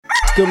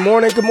Good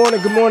morning, good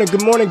morning, good morning,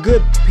 good morning,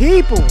 good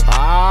people.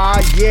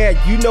 Yeah,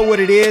 you know what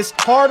it is.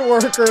 Hard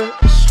worker,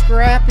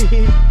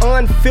 scrappy,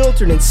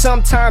 unfiltered, and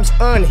sometimes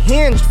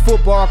unhinged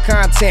football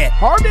content.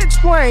 Hard to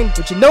explain,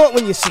 but you know it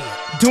when you see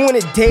it. Doing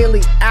it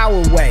daily our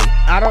way.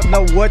 I don't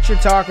know what you're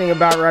talking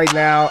about right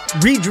now.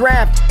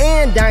 Redraft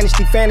and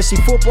Dynasty Fantasy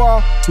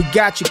Football, we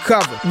got you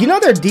covered. You know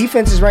their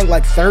defense is ranked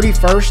like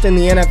 31st in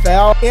the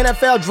NFL?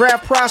 NFL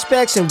draft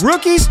prospects and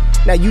rookies?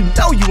 Now you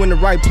know you in the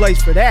right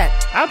place for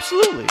that.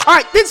 Absolutely. All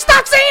right, then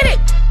stop saying it.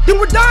 Then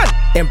we're done.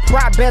 And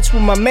prop bets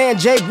with my man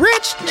Jay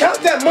Rich.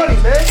 Count that money,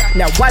 man.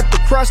 Now wipe the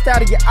crust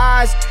out of your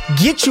eyes.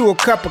 Get you a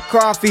cup of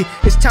coffee.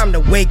 It's time to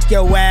wake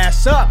your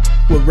ass up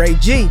with Ray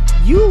G.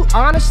 You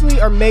honestly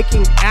are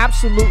making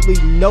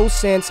absolutely no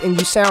sense and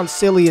you sound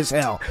silly as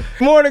hell.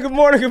 Good morning, good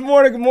morning, good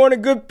morning, good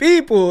morning, good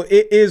people.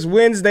 It is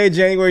Wednesday,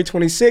 January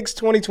 26,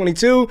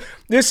 2022.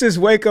 This is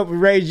Wake Up with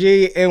Ray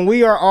G, and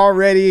we are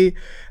already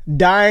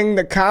dying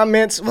the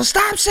comments. Well,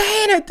 stop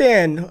saying it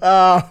then.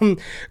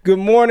 Good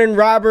morning,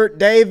 Robert,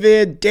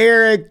 David,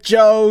 Derek,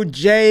 Joe,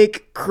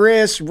 Jake,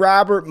 Chris,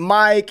 Robert,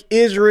 Mike,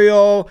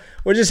 Israel.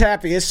 We're just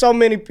happy. It's so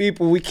many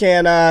people. We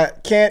can't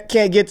get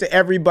to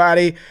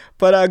everybody.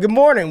 But good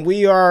morning.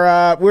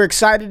 We're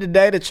excited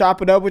today to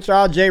chop it up with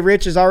y'all. Jay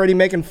Rich is already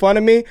making fun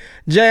of me.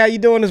 Jay, how you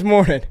doing this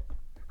morning?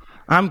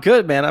 I'm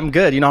good, man. I'm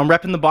good. You know, I'm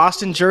repping the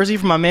Boston jersey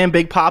for my man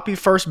Big Papi,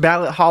 first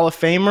ballot Hall of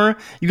Famer.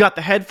 You got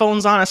the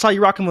headphones on. I saw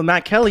you rocking with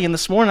Matt Kelly, and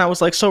this morning I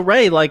was like, so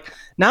Ray, like,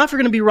 now if you're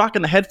going to be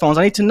rocking the headphones,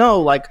 I need to know,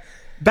 like,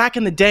 back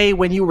in the day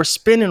when you were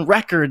spinning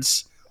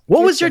records,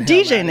 what was your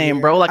DJ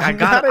name, bro? Like,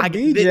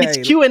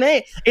 it's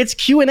Q&A. It's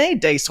Q&A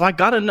day, so I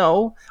gotta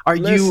know. Are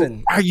you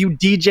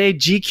DJ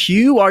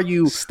GQ? Are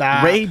you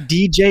Ray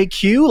DJ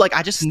Q? Like,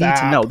 I just need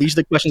to know. These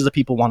are the questions that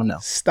people want to know.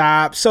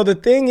 Stop. So the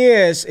thing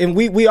is, and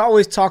we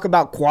always talk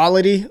about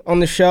quality on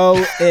the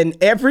show, and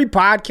every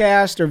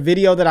podcast or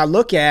video that I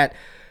look at,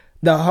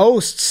 the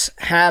hosts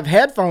have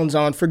headphones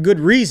on for good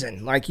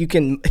reason. Like, you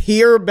can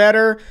hear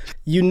better,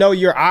 you know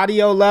your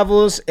audio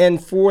levels, and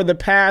for the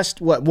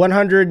past,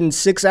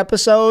 106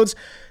 episodes,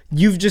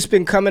 you've just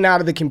been coming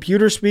out of the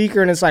computer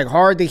speaker, and it's like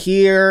hard to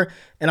hear,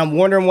 and I'm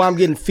wondering why I'm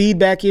getting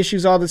feedback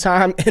issues all the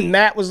time. And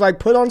Matt was like,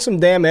 put on some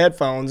damn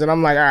headphones, and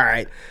I'm like, all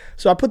right.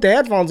 So I put the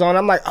headphones on,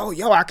 I'm like, oh,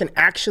 yo, I can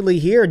actually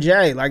hear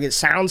Jay. Like, it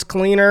sounds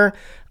cleaner.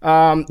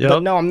 But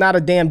no, I'm not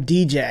a damn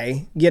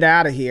DJ. Get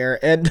out of here.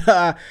 And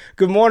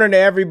good morning to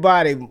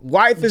everybody.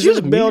 Wife is in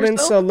the building,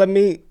 so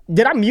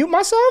did I mute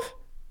myself?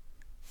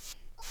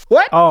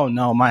 What? Oh,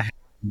 no, my head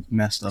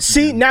messed up.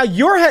 See, now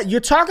you're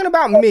talking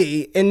about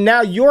me, and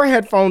now your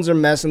headphones are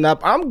messing up.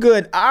 I'm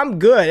good.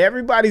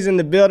 Everybody's in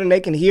the building.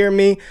 They can hear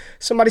me.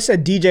 Somebody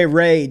said DJ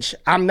Rage.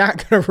 I'm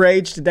not going to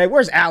rage today.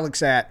 Where's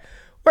Alex at?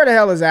 Where the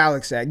hell is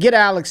Alex at? Get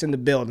Alex in the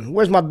building.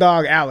 Where's my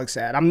dog Alex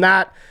at?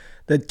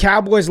 The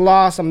Cowboys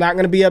lost. I'm not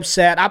going to be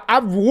upset. I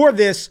wore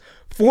this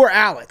for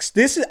Alex.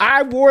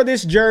 I wore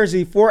this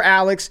jersey for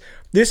Alex.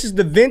 This is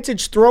the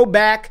vintage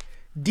throwback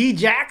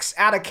D-Jax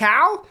out of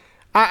Cal.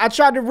 I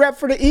tried to rep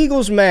for the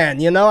Eagles, man.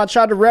 You know, I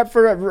tried to rep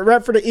for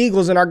the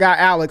Eagles and our guy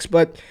Alex.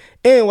 But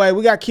anyway,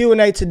 we got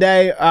Q&A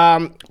today.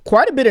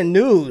 Quite a bit of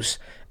news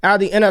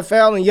out of the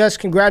NFL. And yes,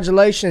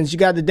 congratulations. You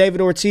got the David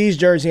Ortiz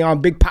jersey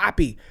on. Big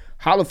Papi,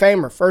 Hall of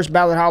Famer, first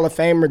ballot Hall of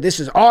Famer. This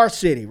is our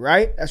city,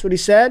 right? That's what he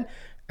said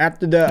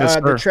after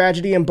the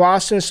tragedy in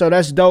Boston. So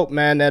that's dope,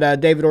 man,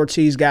 that David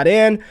Ortiz got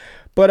in.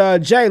 But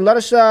Jay, let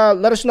us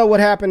know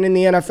what happened in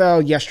the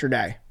NFL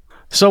yesterday.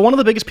 So one of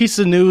the biggest pieces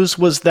of news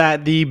was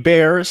that the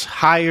Bears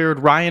hired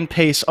Ryan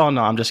Pace. Oh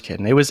no, I'm just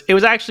kidding. It was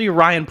actually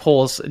Ryan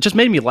Poles. It just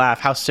made me laugh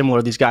how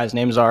similar these guys'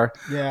 names are.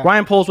 Yeah.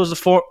 Ryan Poles was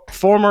the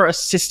former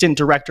assistant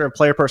director of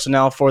player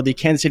personnel for the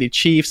Kansas City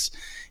Chiefs.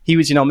 He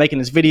was, making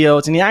his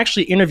videos, and he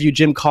actually interviewed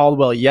Jim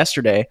Caldwell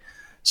yesterday.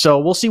 So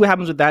we'll see what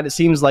happens with that. It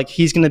seems like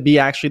he's going to be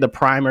actually the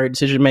primary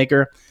decision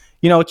maker.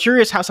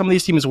 Curious how some of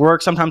these teams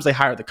work. Sometimes they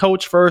hire the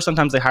coach first.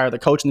 Sometimes they hire the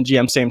coach and the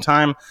GM same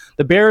time.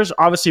 The Bears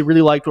obviously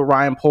really liked what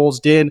Ryan Poles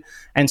did,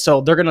 and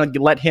so they're going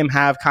to let him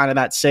have kind of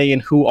that say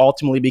in who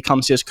ultimately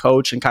becomes his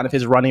coach and kind of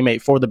his running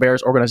mate for the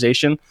Bears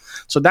organization.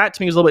 So that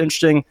to me is a little bit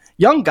interesting.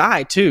 Young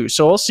guy too,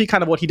 so we'll see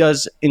kind of what he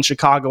does in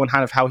Chicago and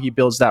kind of how he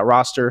builds that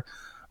roster.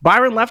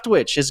 Byron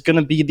Leftwich is going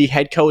to be the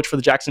head coach for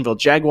the Jacksonville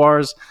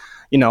Jaguars.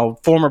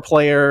 Former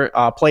player,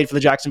 played for the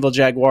Jacksonville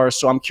Jaguars,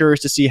 so I'm curious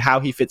to see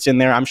how he fits in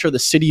there. I'm sure the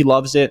city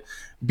loves it,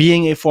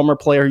 being a former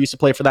player who used to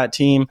play for that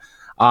team.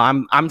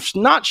 I'm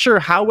not sure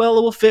how well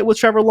it will fit with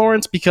Trevor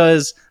Lawrence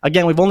because,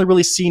 again, we've only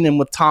really seen him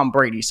with Tom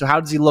Brady. So how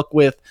does he look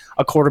with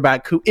a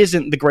quarterback who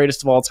isn't the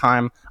greatest of all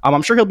time?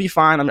 I'm sure he'll be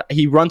fine.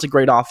 He runs a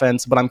great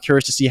offense, but I'm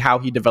curious to see how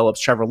he develops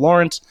Trevor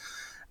Lawrence.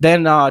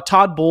 Then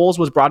Todd Bowles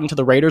was brought into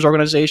the Raiders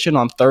organization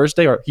on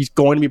Thursday, or he's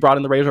going to be brought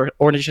in the Raiders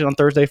organization on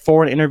Thursday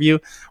for an interview.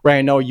 Ray,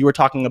 I know you were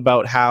talking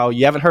about how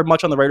you haven't heard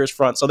much on the Raiders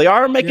front. So they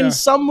are making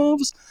some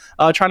moves,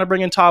 trying to bring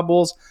in Todd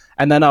Bowles.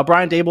 And then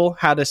Brian Daboll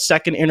had a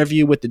second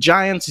interview with the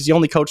Giants. He's the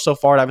only coach so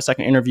far to have a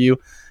second interview.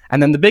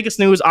 And then the biggest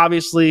news,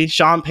 obviously,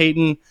 Sean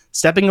Payton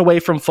stepping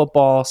away from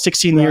football,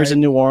 16 years in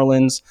New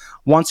Orleans,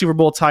 1 Super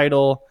Bowl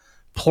title,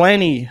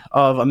 plenty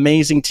of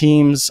amazing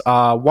teams.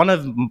 One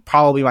of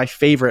probably my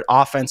favorite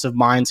offensive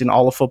minds in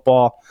all of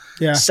football.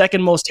 Yeah.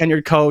 Second most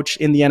tenured coach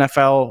in the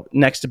NFL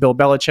next to Bill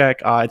Belichick.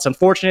 It's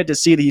unfortunate to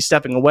see that he's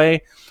stepping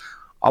away.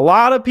 A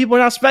lot of people are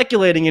now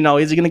speculating,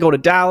 is he going to go to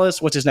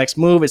Dallas? What's his next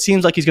move? It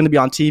seems like he's going to be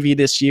on TV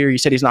this year. He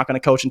said he's not going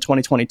to coach in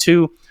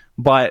 2022,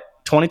 but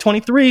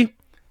 2023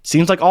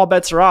 seems like all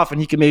bets are off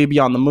and he could maybe be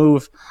on the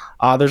move.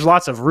 There's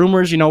lots of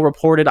rumors,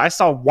 reported. I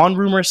saw one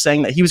rumor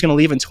saying that he was going to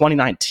leave in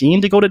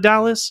 2019 to go to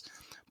Dallas,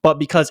 but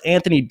because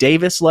Anthony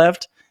Davis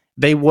left,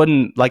 they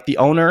wouldn't, the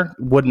owner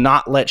would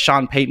not let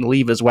Sean Payton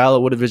leave as well.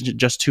 It would have been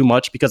just too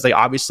much because they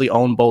obviously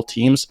own both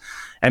teams.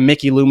 And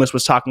Mickey Loomis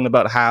was talking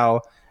about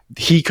how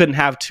he couldn't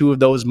have two of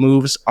those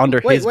moves under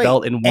his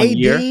belt in one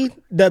year.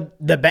 The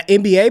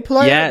NBA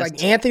player, yes.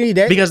 Like Anthony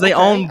Davis, because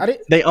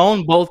they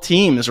own both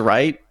teams,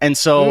 right? And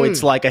so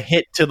it's like a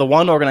hit to the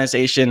one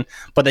organization,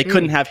 but they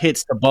couldn't have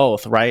hits to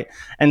both, right?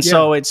 And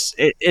so it's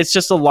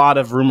just a lot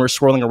of rumors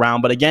swirling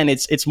around. But again,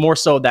 it's more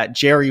so that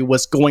Jerry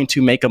was going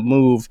to make a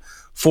move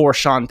for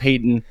Sean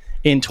Payton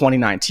in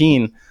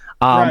 2019.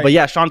 Right. But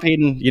yeah, Sean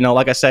Payton,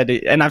 like I said,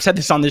 and I've said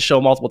this on this show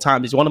multiple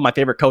times, he's one of my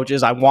favorite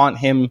coaches. I want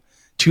him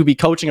to be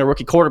coaching a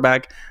rookie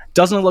quarterback.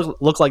 Doesn't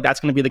look like that's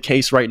going to be the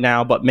case right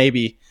now, but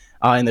maybe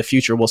in the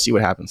future we'll see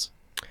what happens.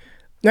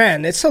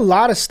 Man, it's a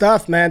lot of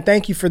stuff, man.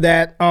 Thank you for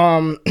that.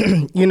 Byron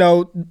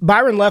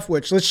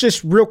Leftwich, let's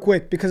just real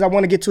quick, because I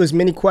want to get to as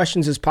many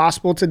questions as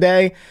possible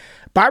today.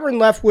 Byron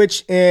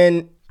Leftwich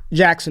in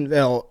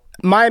Jacksonville.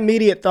 My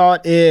immediate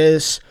thought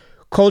is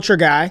culture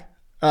guy,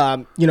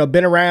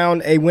 been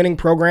around a winning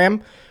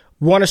program,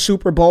 won a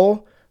Super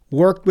Bowl,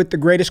 worked with the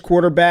greatest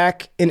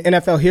quarterback in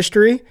NFL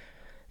history.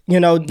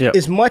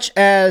 As much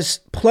as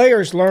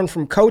players learn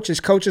from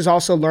coaches, coaches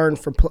also learn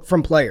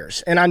from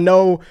players. And I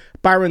know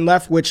Byron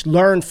Leftwich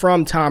learned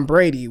from Tom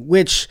Brady,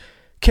 which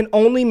can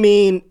only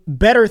mean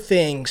better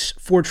things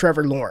for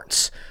Trevor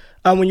Lawrence.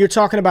 When you're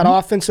talking about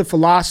offensive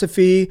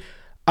philosophy,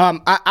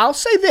 I'll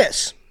say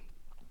this.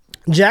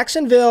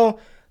 Jacksonville,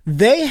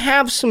 they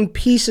have some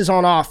pieces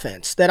on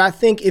offense that I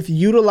think, if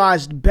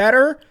utilized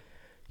better,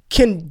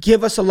 can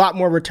give us a lot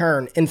more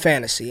return in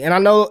fantasy. And I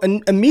know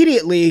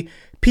immediately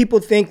people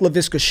think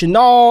Laviska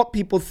Shenault.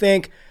 People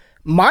think,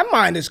 my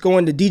mind is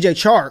going to DJ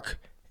Chark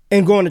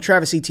and going to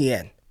Travis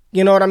Etienne.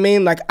 You know what I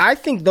mean? I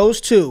think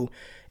those two.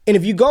 And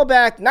if you go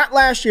back, not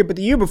last year, but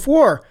the year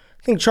before,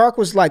 I think Chark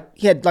was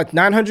he had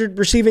 900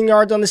 receiving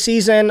yards on the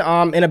season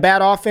in a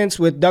bad offense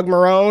with Doug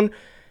Marrone.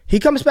 He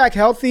comes back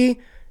healthy.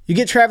 You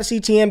get Travis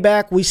Etienne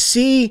back. We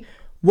see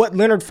what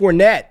Leonard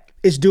Fournette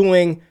is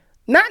doing,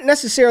 not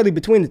necessarily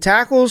between the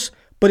tackles,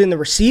 but in the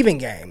receiving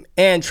game.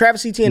 And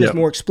Travis Etienne is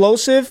more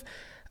explosive.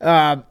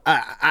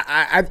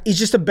 He's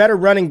just a better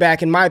running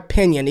back, in my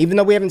opinion, even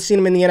though we haven't seen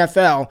him in the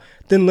NFL,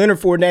 than Leonard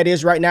Fournette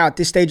is right now at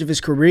this stage of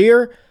his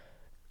career.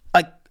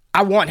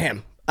 I want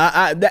him.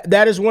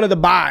 That is one of the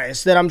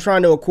buys that I'm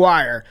trying to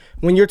acquire.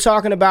 When you're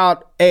talking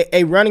about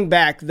a running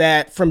back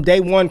that from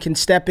day one can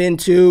step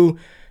into,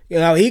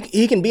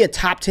 he can be a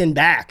top 10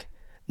 back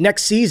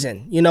next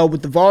season.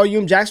 With the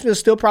volume, Jacksonville's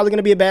still probably going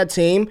to be a bad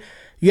team.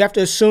 You have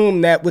to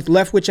assume that with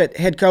Leftwich at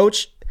head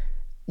coach,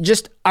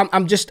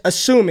 I'm just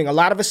assuming a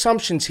lot of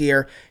assumptions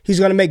here. He's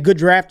going to make good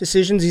draft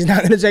decisions. He's not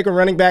going to take a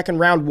running back in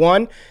round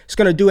one. He's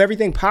going to do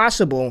everything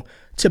possible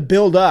to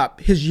build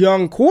up his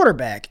young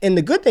quarterback. And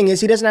the good thing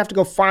is he doesn't have to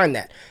go find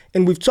that.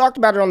 And we've talked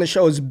about it on the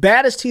show. As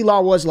bad as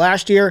T-Law was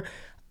last year,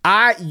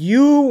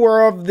 you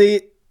were of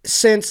the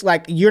sense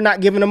you're not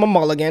giving him a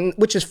mulligan,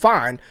 which is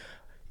fine.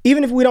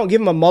 Even if we don't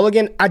give him a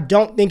mulligan, I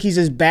don't think he's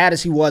as bad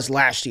as he was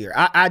last year.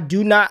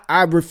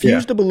 I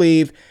refuse to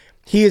believe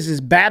he is as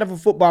bad of a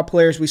football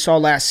player as we saw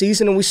last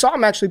season, and we saw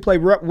him actually play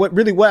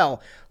really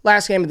well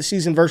last game of the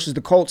season versus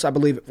the Colts, I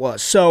believe it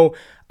was. So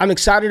I'm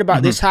excited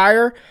about this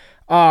hire.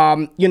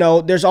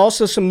 There's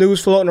also some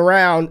news floating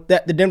around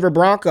that the Denver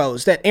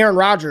Broncos, that Aaron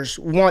Rodgers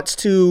wants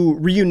to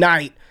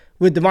reunite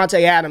with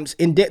Davante Adams.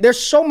 There's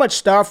so much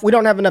stuff. We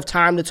don't have enough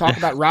time to talk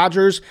about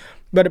Rodgers,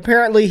 but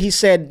apparently he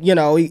said,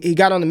 he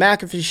got on the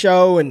McAfee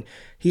show and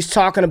he's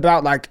talking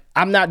about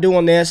I'm not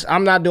doing this,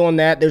 I'm not doing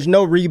that. There's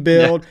no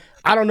rebuild.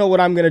 I don't know what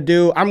I'm going to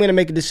do. I'm going to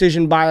make a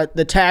decision by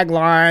the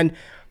tagline.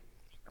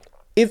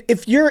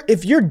 If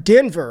you're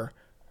Denver,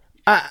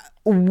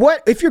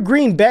 if you're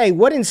Green Bay,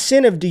 what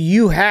incentive do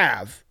you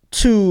have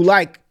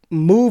to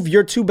move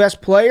your two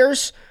best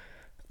players?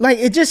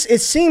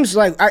 It seems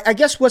I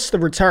guess what's the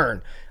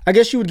return? I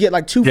guess you would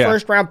get two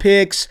first-round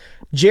picks,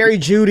 Jerry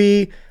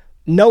Jeudy,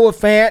 Noah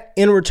Fant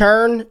in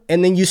return,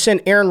 and then you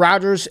send Aaron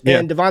Rodgers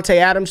and Davante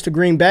Adams to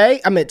Green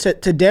Bay.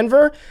 To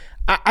Denver.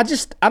 I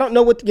don't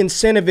know what the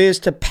incentive is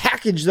to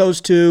package those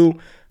two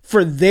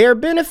for their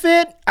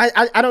benefit.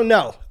 I don't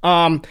know.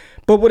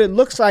 But what it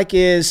looks like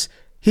is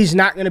he's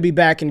not going to be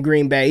back in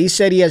Green Bay. He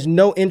said he has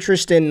no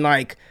interest in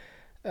I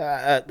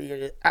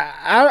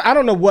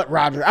don't know what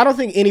Rodgers. I don't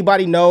think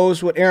anybody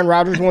knows what Aaron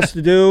Rodgers wants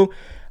to do.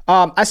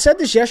 I said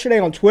this yesterday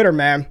on Twitter,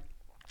 man.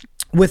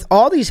 With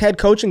all these head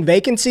coaching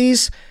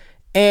vacancies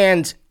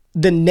and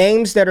the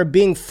names that are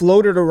being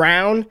floated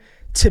around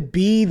to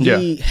be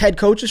the head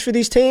coaches for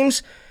these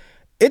teams,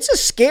 it's a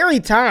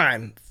scary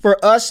time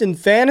for us in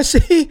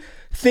fantasy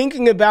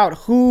thinking about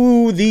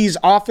who these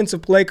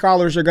offensive play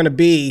callers are going to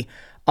be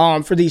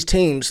for these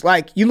teams.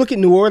 Like, you look at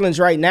New Orleans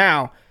right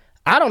now,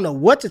 I don't know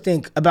what to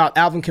think about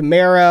Alvin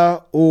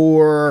Kamara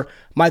or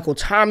Michael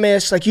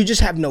Thomas. Like, you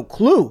just have no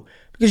clue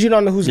because you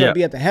don't know who's going to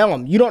be at the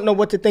helm. You don't know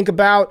what to think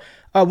about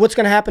what's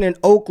going to happen in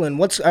Oakland.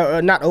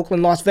 Not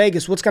Oakland, Las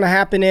Vegas. What's going to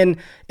happen in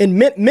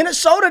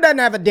Minnesota doesn't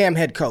have a damn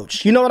head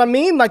coach. You know what I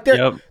mean? Like,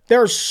 there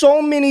are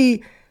so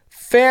many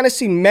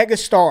fantasy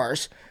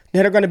megastars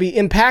that are going to be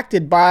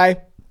impacted by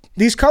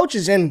these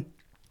coaches. And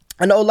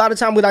I know a lot of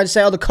time we like to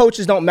say, oh, the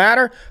coaches don't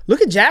matter.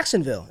 Look at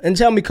Jacksonville and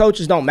tell me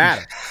coaches don't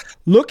matter.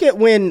 Look at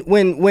when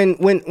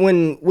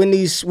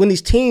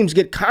these teams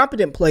get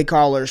competent play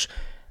callers,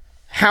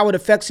 how it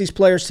affects these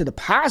players to the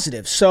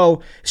positive.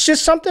 So it's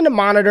just something to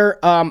monitor.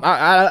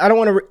 I don't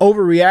want to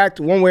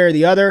overreact one way or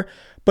the other,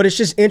 but it's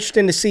just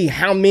interesting to see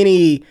how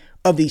many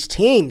of these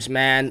teams,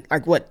 man,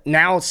 like what,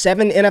 now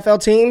 7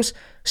 NFL teams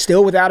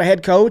still without a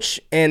head coach,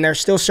 and they're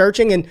still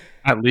searching, and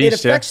at least,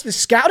 it affects the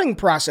scouting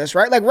process,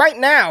 right? Like right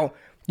now,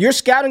 your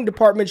scouting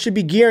department should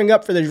be gearing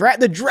up for the draft.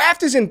 The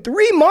draft is in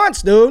 3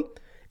 months, dude.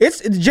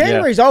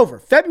 January's over.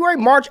 February,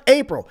 March,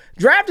 April.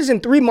 Draft is in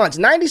 3 months.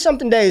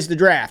 90-something days the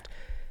draft.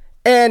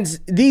 And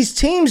these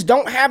teams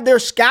don't have their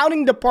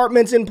scouting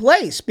departments in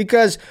place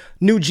because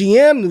new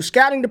GM, new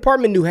scouting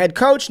department, new head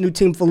coach, new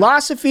team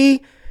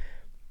philosophy.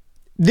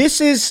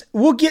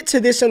 We'll get to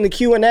this in the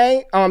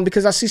Q&A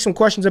because I see some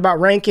questions about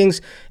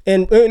rankings,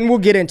 and we'll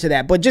get into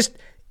that. But just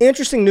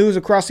interesting news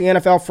across the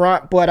NFL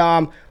front. But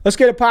let's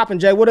get it popping,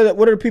 Jay. What do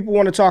the people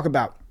want to talk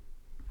about?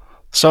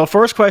 So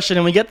first question,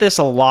 and we get this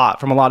a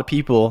lot from a lot of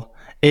people,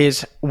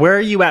 is where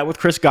are you at with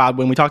Chris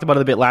Godwin? We talked about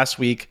it a bit last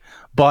week.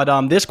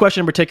 But this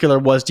question in particular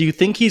was, do you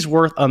think he's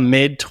worth a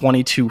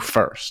mid-22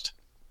 first?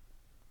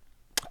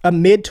 A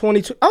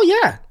mid-22? Oh,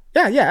 yeah.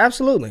 Yeah,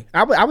 absolutely.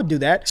 I would do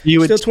that. So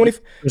you still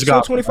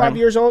 25 right?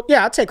 years old.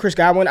 Yeah, I'd take Chris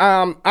Godwin.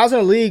 I was in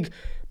a league,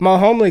 my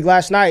home league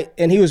last night,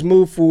 and he was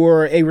moved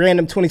for a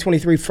random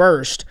 2023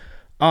 first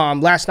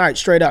last night,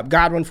 straight up.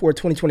 Godwin for a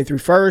 2023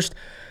 first.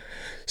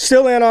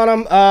 Still in on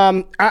him.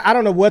 I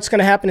don't know what's going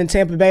to happen in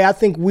Tampa Bay. I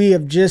think we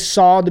have just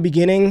saw the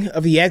beginning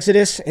of the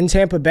exodus in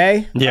Tampa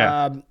Bay.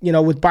 Yeah.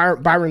 With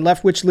Byron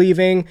Leftwich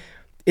leaving,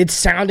 it's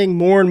sounding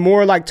more and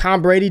more like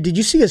Tom Brady. Did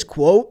you see his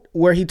quote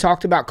where he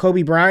talked about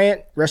Kobe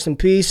Bryant? Rest in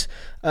peace,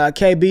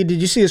 KB.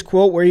 Did you see his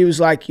quote where he was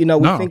like, we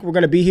think we're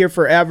going to be here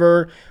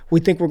forever.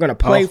 We think we're going to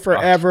play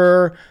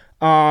forever.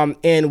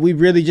 And we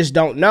really just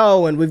don't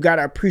know, and we've got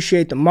to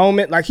appreciate the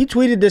moment. Like, he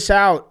tweeted this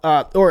out,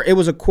 or it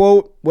was a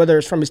quote, whether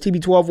it's from his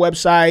TB12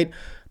 website,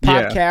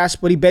 podcast,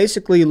 but he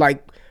basically,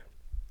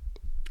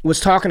 was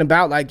talking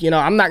about,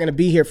 I'm not going to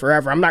be here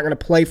forever. I'm not going to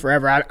play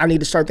forever. I need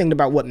to start thinking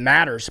about what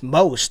matters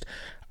most.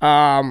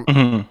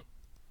 More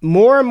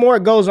and more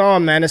it goes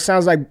on, man. It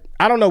sounds like,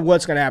 I don't know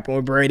what's going to happen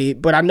with Brady,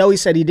 but I know he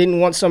said he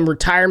didn't want some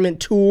retirement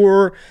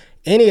tour,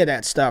 any of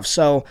that stuff.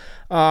 So,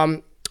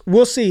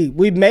 we'll see.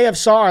 We may have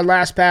saw our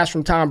last pass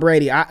from Tom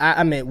Brady.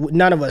 I mean,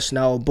 none of us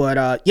know.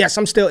 But, yes,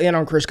 I'm still in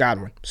on Chris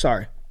Godwin.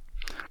 Sorry.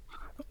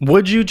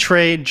 Would you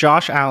trade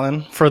Josh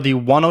Allen for the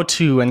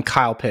 102 and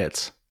Kyle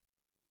Pitts?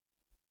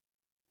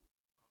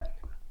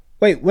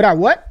 Wait, would I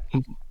what?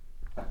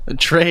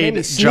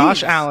 Trade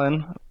Josh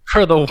Allen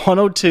for the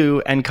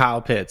 102 and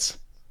Kyle Pitts.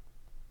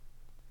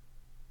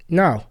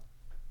 No.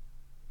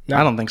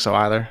 I don't think so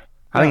either.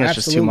 I think it's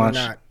just too much.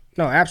 Not.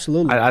 No,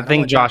 absolutely. I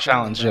think Josh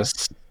Allen's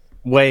just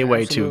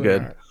way too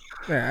good. Not.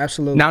 Yeah,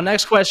 absolutely. Now,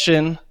 next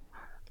question.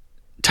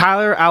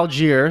 Tyler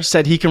Algier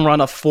said he can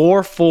run a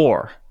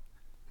 4.4.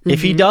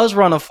 If he does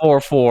run a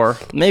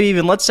 4.4, maybe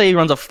even, let's say he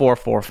runs a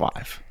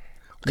 4.45.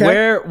 Okay.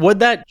 Where would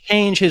that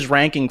change his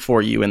ranking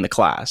for you in the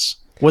class?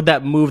 Would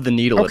that move the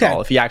needle at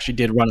all if he actually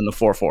did run in the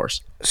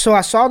 4.4s? So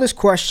I saw this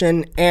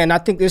question, and I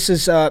think this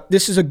is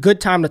a good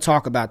time to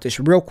talk about this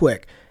real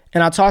quick.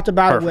 And I talked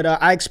about it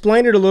I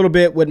explained it a little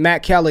bit with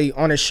Matt Kelly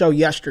on his show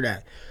yesterday.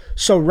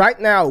 So right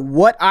now,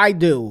 what I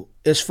do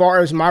as far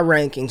as my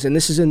rankings, and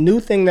this is a new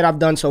thing that I've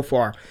done so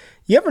far.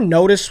 You ever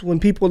notice when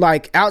people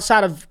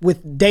outside of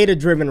with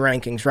data-driven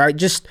rankings, right?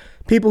 Just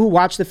people who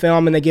watch the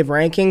film and they give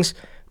rankings,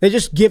 they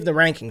just give the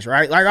rankings,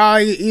 right? Like,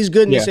 oh, he's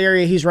good in this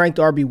area. He's ranked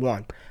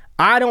RB1.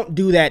 I don't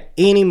do that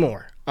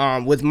anymore.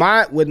 With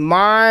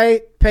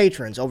my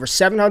patrons, over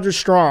 700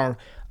 strong,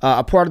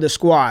 a part of the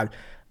squad,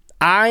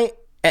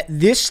 at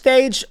this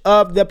stage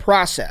of the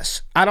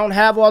process, I don't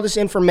have all this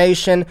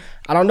information.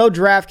 I don't know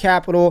draft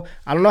capital.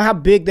 I don't know how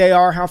big they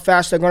are, how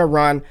fast they're going to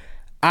run.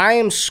 I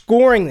am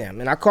scoring them,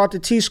 and I call it the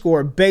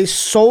T-score, based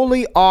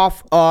solely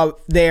off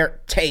of their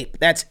tape.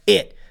 That's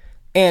it.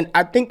 And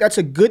I think that's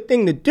a good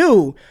thing to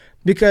do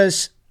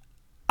because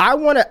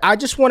I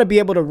just want to be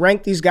able to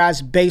rank these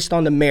guys based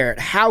on the merit.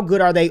 How good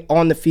are they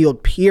on the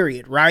field,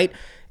 period, right?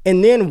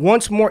 And then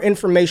once more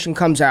information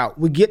comes out,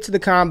 we get to the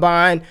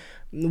combine,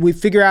 we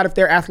figure out if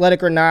they're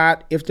athletic or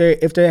not, if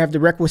they have the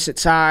requisite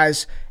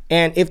size,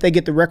 and if they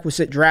get the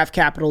requisite draft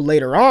capital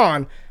later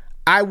on.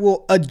 I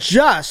will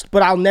adjust,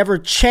 but I'll never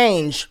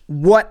change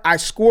what I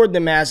scored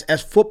them as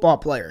football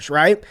players,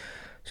 right?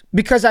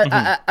 Because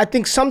I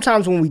think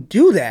sometimes when we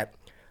do that,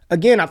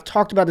 again, I've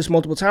talked about this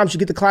multiple times, you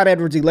get the Clyde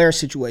Edwards-Helaire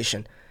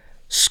situation.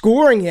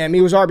 Scoring him,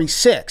 he was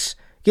RB6,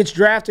 gets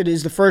drafted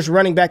as the first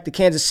running back to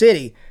Kansas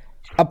City,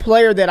 a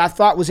player that I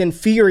thought was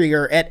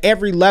inferior at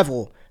every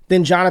level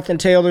than Jonathan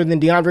Taylor, than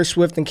DeAndre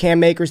Swift, than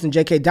Cam Akers, than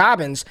J.K.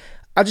 Dobbins.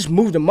 I just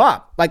moved him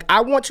up. Like,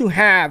 I want to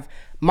have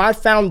my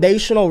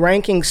foundational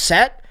ranking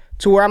set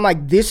to where I'm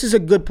like, this is a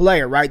good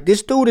player, right?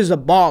 This dude is a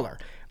baller.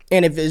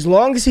 And if as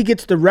long as he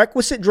gets the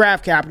requisite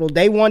draft capital,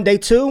 day 1, day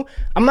 2,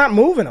 I'm not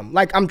moving him.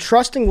 Like, I'm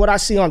trusting what I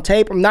see on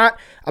tape. I'm not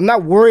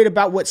worried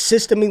about what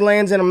system he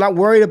lands in. I'm not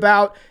worried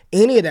about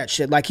any of that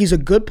shit. Like, he's a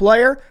good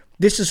player.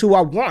 This is who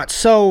I want.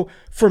 So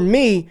for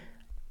me,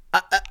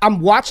 I'm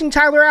watching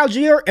Tyler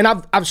Algier, and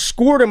I've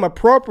scored him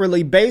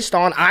appropriately based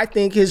on, I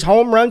think, his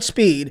home run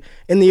speed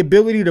and the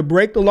ability to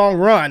break the long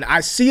run.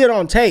 I see it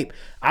on tape.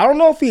 I don't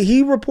know if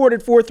he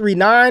reported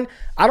 4.39.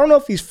 I don't know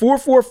if he's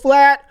 4.4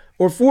 flat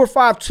or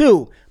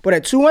 4.52. But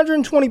at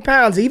 220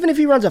 pounds, even if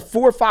he runs a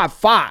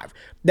 4.55,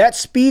 that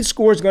speed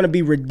score is going to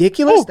be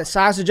ridiculous, the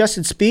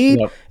size-adjusted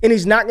speed, and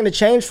he's not going to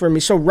change for me.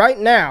 So right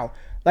now,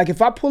 like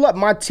if I pull up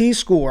my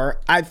T-score,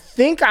 I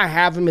think I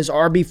have him as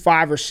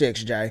RB5 or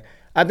 6, Jay.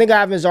 I think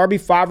I have him as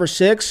RB5 or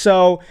 6.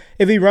 So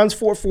if he runs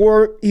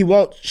 4.4, he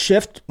won't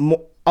shift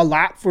a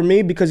lot for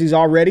me because he's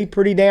already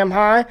pretty damn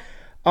high.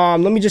 Let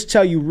me just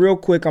tell you real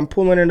quick. I'm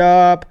pulling it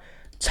up.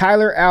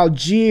 Tyler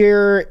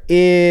Algier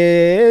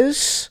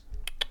is...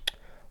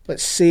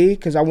 Let's see,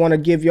 because I want to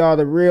give y'all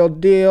the real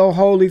deal.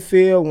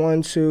 Holyfield,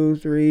 1, 2,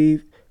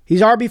 3.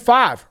 He's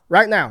RB5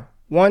 right now.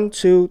 1,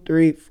 2,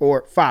 3,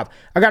 4, 5.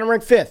 I got him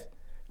ranked 5th.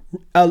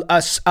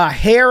 A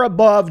hair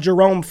above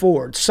Jerome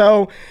Ford.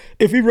 So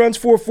if he runs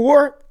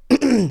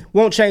 4.4,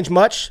 won't change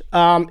much.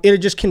 It'll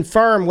just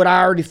confirm what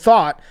I already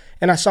thought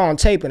and I saw on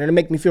tape, and it'll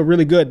make me feel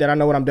really good that I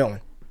know what I'm doing.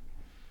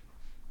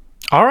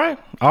 All right.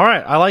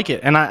 I like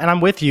it, and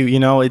I'm with you. You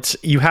know, it's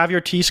you have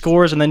your T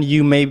scores, and then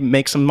you may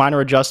make some minor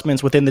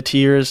adjustments within the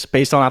tiers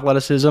based on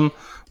athleticism,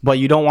 but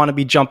you don't want to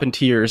be jumping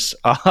tiers,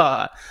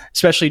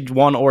 especially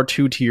 1 or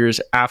 2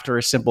 tiers after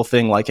a simple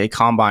thing like a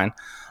combine.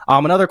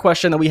 Another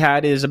question that we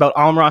had is about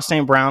Amon-Ra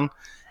St. Brown,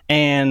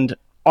 and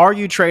are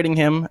you trading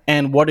him,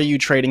 and what are you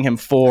trading him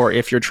for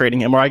if you're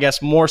trading him, or I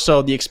guess more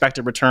so the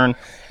expected return?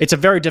 It's a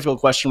very difficult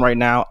question right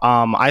now.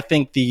 I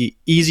think the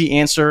easy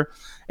answer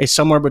is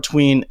somewhere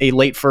between a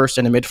late first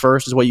and a mid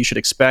first is what you should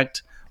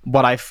expect.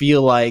 But I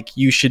feel like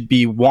you should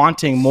be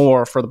wanting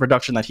more for the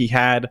production that he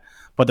had.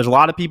 But there's a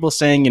lot of people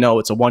saying, you know,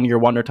 it's a 1-year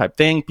wonder type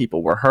thing.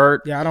 People were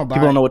hurt. Yeah, I don't buy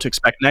People it. don't know what to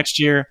expect next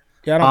year.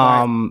 Yeah, I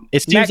don't buy it.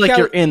 It seems like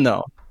you're in,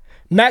 though.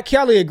 Matt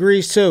Kelly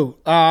agrees, too.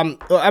 I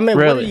mean,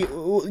 really?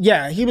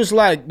 He was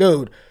like,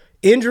 dude,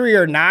 injury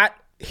or not,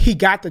 he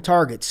got the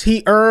targets.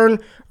 He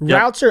earned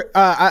routes.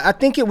 I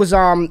think it was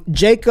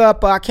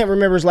Jacob. I can't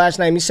remember his last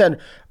name. He said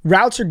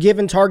routes are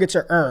given, targets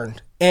are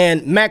earned.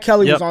 And Matt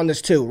Kelly was on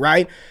this too,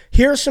 right?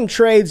 Here's some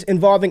trades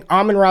involving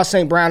Amon-Ra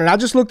St. Brown. And I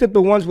just looked at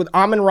the ones with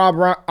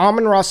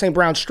Amon-Ra St.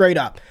 Brown straight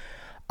up.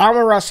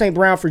 Amon-Ra St.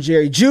 Brown for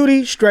Jerry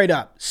Jeudy, straight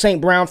up.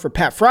 St. Brown for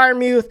Pat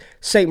Freiermuth.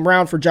 St.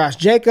 Brown for Josh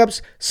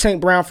Jacobs.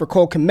 St. Brown for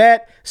Cole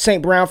Kmet.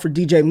 St. Brown for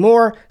DJ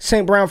Moore.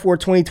 St. Brown for a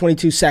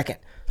 2022 second.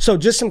 So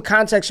just some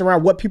context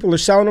around what people are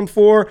selling them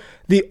for.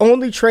 The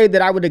only trade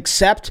that I would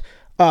accept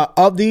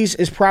of these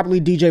is probably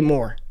DJ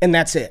Moore, and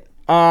that's it.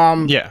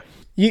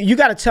 You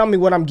got to tell me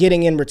what I'm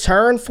getting in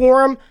return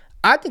for him.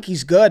 I think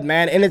he's good,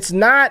 man, and it's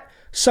not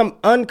some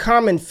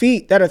uncommon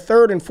feat that a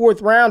 3rd and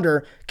 4th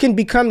rounder can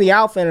become the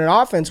alpha in an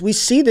offense. We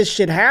see this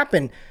shit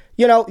happen,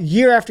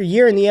 year after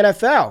year in the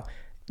NFL.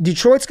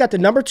 Detroit's got the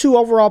number 2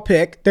 overall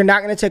pick. They're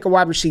not going to take a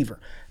wide receiver.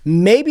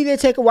 Maybe they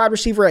take a wide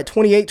receiver at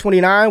 28,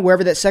 29,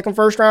 wherever that second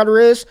first rounder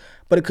is,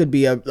 but it could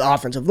be an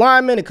offensive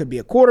lineman. It could be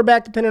a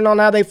quarterback, depending on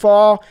how they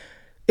fall.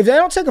 If they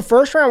don't take a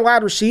first-round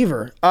wide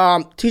receiver,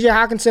 T.J.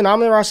 Hockenson,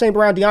 Amon-Ra St.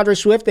 Brown, DeAndre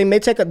Swift,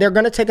 they're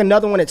going to take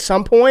another one at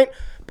some point,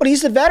 but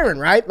he's a veteran,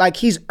 right? Like,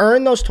 he's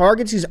earned those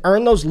targets. He's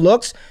earned those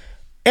looks.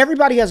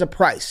 Everybody has a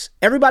price.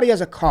 Everybody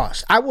has a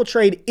cost. I will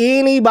trade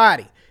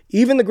anybody,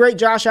 even the great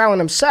Josh Allen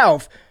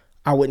himself.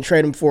 I wouldn't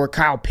trade him for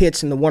Kyle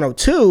Pitts in the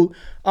 102,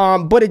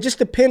 but it just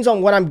depends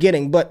on what I'm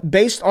getting. But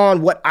based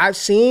on what I've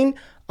seen,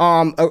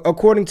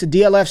 according to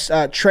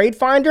DLF's Trade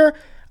Finder,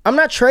 I'm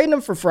not trading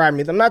him for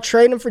Freiermuth. I'm not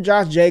trading him for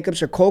Josh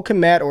Jacobs or Cole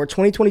Kmet or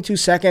 2022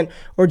 second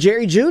or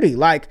Jerry Jeudy.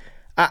 Like,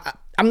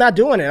 I'm not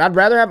doing it. I'd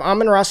rather have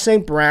Amon-Ra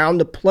St. Brown,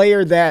 the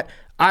player that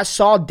I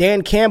saw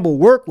Dan Campbell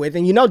work with.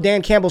 And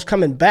Dan Campbell's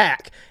coming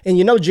back. And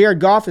Jared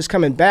Goff is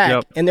coming back.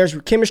 Yep. And there's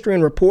chemistry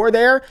and rapport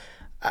there.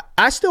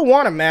 I still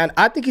want him, man.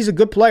 I think he's a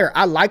good player.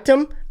 I liked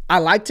him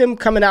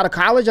coming out of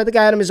college. I think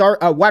I had him as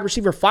our wide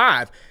receiver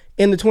 5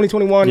 in the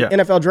 2021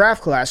 NFL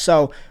draft class.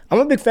 So I'm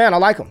a big fan. I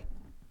like him.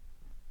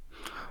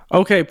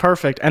 Okay,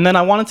 perfect. And then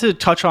I wanted to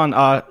touch on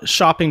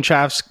Shopping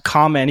Chav's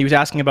comment. He was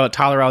asking about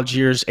Tyler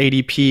Algier's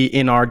ADP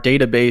in our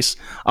database.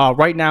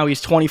 Right now,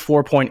 he's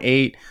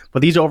 24.8,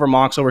 but these are over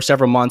mocks over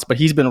several months, but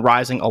he's been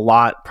rising a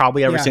lot,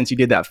 probably ever since you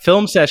did that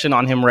film session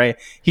on him, Ray.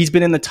 He's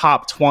been in the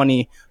top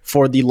 20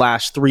 for the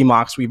last 3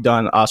 mocks we've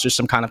done. So just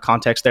some kind of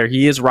context there.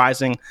 He is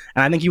rising,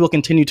 and I think he will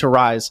continue to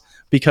rise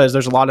because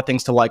there's a lot of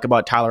things to like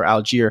about Tyler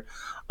Algier.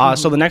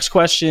 So the next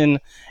question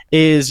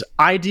is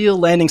ideal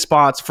landing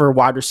spots for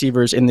wide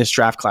receivers in this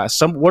draft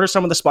class. What are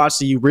some of the spots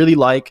that you really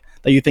like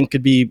that you think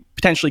could be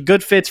potentially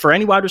good fits for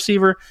any wide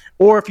receiver?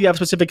 Or if you have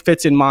specific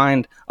fits in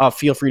mind,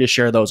 feel free to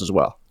share those as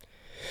well.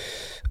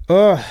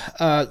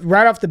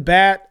 Right off the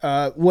bat,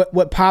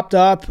 what popped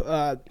up,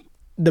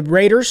 the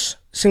Raiders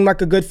seem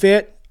like a good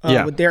fit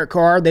with Derek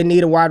Carr. They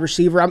need a wide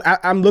receiver.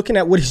 I'm looking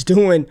at what he's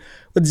doing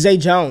with Zay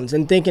Jones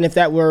and thinking if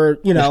that were,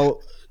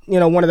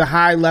 one of the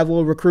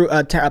high-level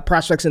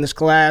prospects in this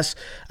class.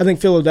 I think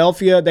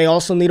Philadelphia, they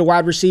also need a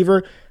wide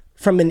receiver.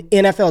 From an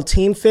NFL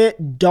team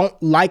fit, don't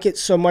like it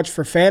so much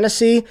for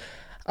fantasy.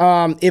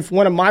 If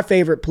one of my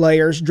favorite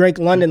players, Drake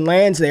London,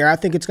 lands there, I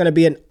think it's going to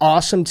be an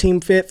awesome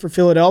team fit for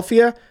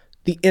Philadelphia,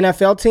 the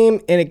NFL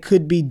team, and it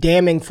could be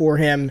damning for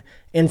him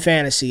in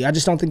fantasy. I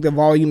just don't think the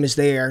volume is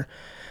there.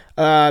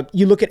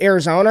 You look at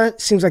Arizona, it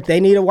seems like they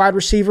need a wide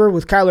receiver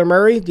with Kyler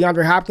Murray.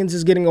 DeAndre Hopkins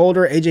is getting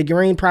older. AJ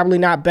Green probably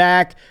not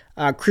back.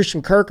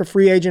 Christian Kirk, a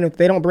free agent, if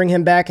they don't bring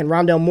him back. And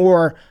Rondale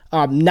Moore,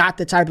 not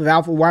the type of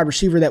alpha wide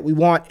receiver that we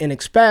want and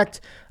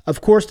expect.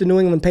 Of course, the New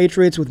England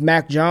Patriots with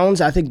Mac Jones,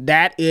 I think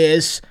that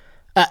is,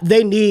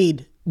 they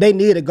need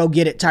a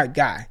go-get-it type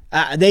guy.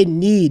 They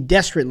need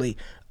desperately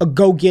a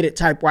go-get-it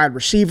type wide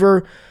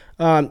receiver.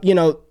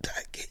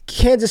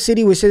 Kansas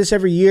City, we say this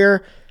every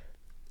year,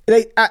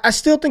 I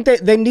still think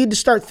they need to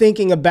start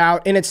thinking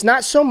about, and it's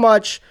not so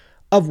much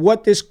of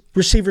what this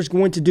receiver is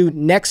going to do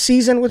next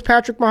season with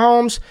Patrick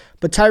Mahomes,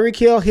 but Tyreek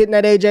Hill hitting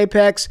that age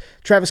apex,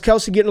 Travis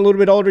Kelce getting a little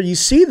bit older. You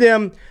see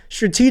them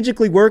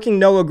strategically working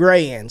Noah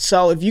Gray in.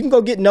 So if you can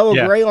go get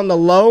Noah Gray on the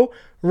low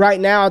right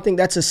now, I think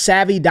that's a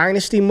savvy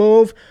dynasty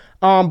move.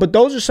 But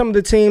those are some of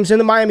the teams in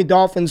the Miami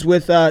Dolphins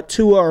with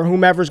Tua or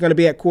whomever is going to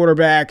be at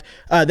quarterback.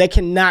 They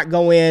cannot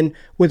go in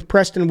with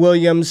Preston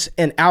Williams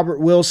and Albert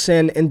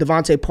Wilson and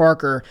Devontae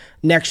Parker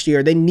next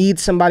year. They need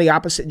somebody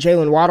opposite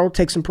Jalen Waddle,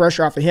 take some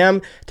pressure off of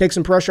him, take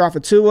some pressure off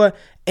of Tua.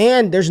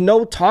 And there's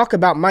no talk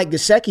about Mike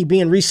Gesicki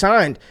being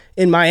re-signed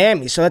in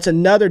Miami. So that's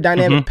another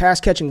dynamic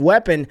pass-catching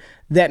weapon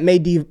that may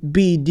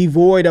be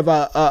devoid of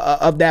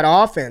that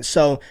offense.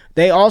 So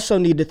they also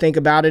need to think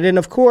about it. And,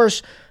 of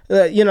course,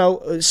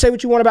 say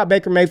what you want about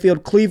Baker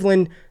Mayfield.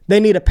 Cleveland, they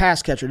need a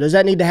pass catcher. Does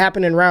that need to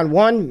happen in round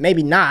 1?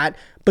 Maybe not,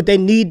 but they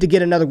need to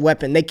get another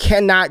weapon. They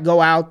cannot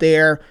go out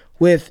there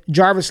with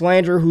Jarvis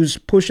Landry, who's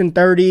pushing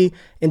 30,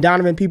 and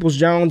Donovan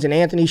Peoples-Jones and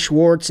Anthony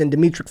Schwartz and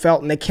Demetric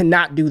Felton. They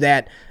cannot do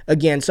that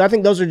again. So I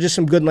think those are just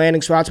some good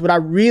landing spots, but I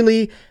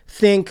really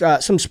think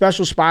some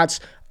special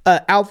spots,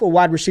 alpha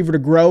wide receiver to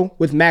grow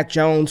with Mac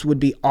Jones would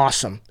be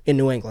awesome in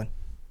New England.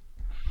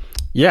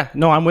 Yeah,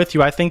 no, I'm with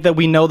you. I think that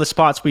we know the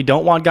spots we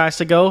don't want guys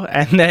to go,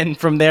 and then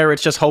from there,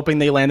 it's just hoping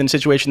they land in a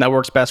situation that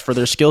works best for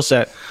their skill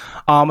set.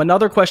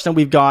 Another question that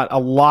we've got a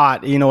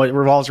lot, it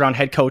revolves around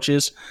head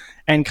coaches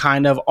and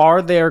kind of,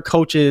 are there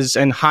coaches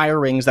and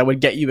hirings that would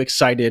get you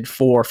excited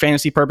for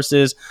fantasy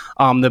purposes?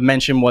 The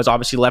mention was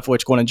obviously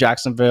Leftwich going to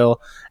Jacksonville,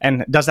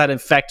 and does that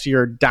affect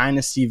your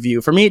dynasty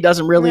view? For me, it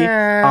doesn't really.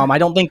 I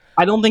don't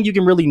think you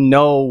can really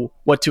know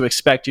what to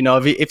expect.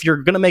 If you're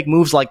going to make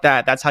moves like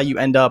that, that's how you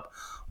end up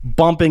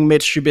bumping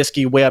Mitch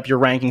Trubisky way up your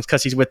rankings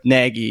because he's with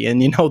Nagy,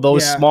 and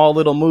those small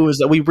little moves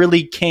that we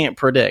really can't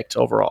predict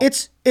overall.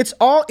 It's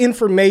all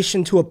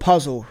information to a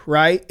puzzle,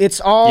 right?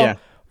 It's all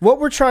what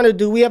we're trying to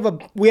do. We have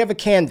a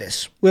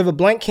canvas. We have a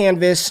blank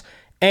canvas,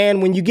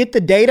 and when you get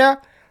the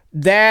data,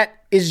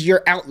 that is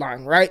your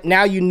outline, right?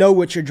 Now you know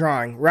what you're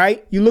drawing,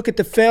 right? You look at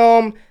the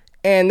film,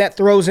 and that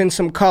throws in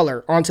some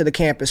color onto the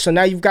canvas. So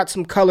now you've got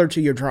some color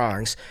to your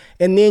drawings.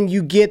 And then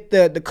you get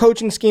the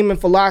coaching scheme and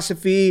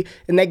philosophy,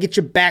 and that gets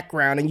your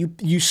background, and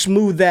you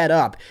smooth that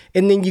up.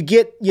 And then you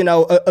get,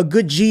 a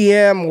good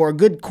GM or a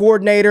good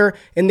coordinator,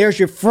 and there's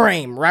your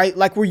frame, right?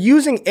 Like, we're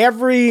using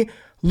every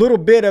little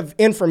bit of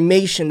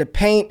information to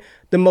paint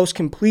the most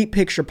complete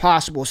picture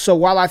possible. So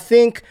while I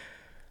think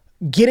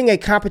getting a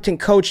competent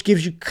coach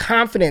gives you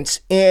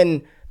confidence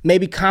in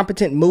maybe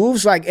competent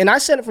moves, and I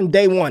said it from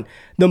day one,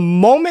 the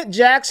moment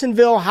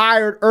Jacksonville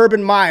hired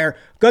Urban Meyer,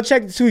 go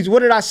check the tweets.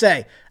 What did I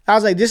say? I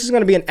was like, this is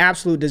going to be an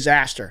absolute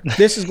disaster.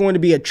 This is going to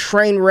be a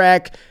train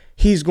wreck.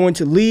 He's going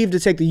to leave to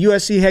take the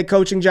USC head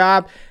coaching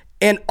job.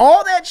 And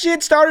all that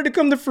shit started to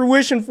come to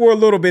fruition for a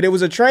little bit. It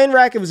was a train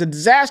wreck. It was a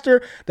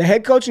disaster. The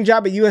head coaching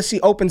job at USC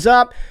opens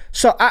up.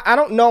 So I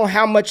don't know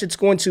how much it's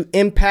going to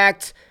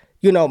impact,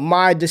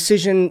 my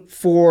decision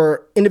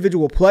for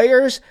individual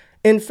players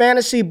in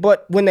fantasy,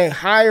 but when they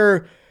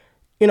hire,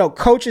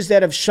 coaches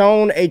that have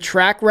shown a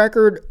track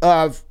record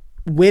of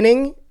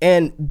winning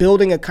and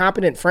building a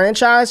competent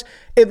franchise,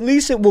 at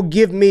least it will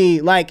give me,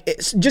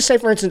 just say,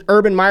 for instance,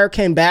 Urban Meyer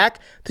came back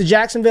to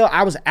Jacksonville,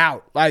 I was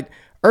out.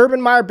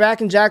 Urban Meyer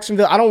back in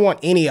Jacksonville, I don't want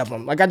any of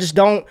them.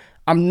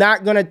 I'm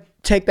not going to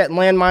take that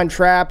landmine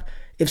trap.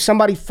 If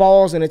somebody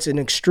falls and it's an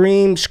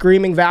extreme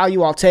screaming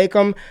value, I'll take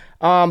them.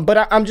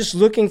 But I'm just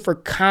looking for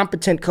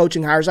competent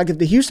coaching hires. If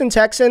the Houston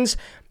Texans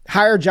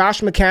hire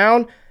Josh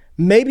McCown,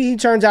 Maybe he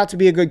turns out to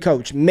be a good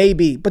coach.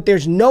 Maybe. But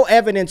there's no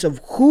evidence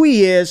of who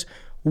he is,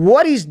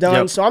 what he's done.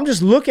 Yep. So I'm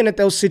just looking at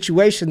those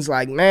situations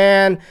like,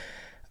 man,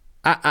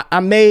 I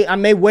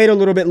may wait a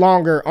little bit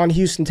longer on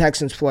Houston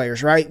Texans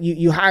players, right?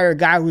 You hire a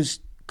guy who's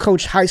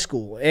coached high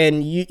school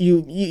and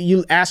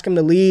you ask him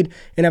to lead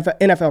an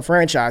NFL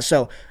franchise.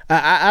 So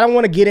I don't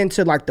want to get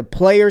into like the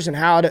players and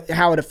how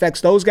it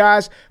affects those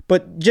guys,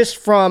 but just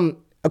from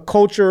a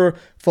culture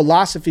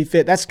philosophy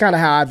fit, that's kind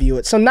of how I view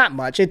it. So not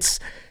much. It's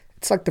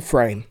like the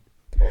frame.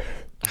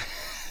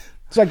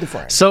 It's like the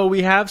frame. So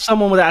we have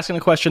someone asking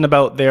a question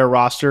about their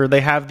roster.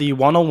 They have the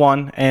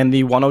 101 and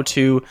the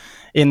 102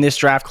 in this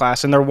draft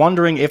class, and they're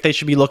wondering if they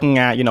should be looking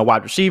at,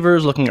 wide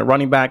receivers, looking at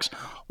running backs,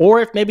 or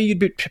if maybe you'd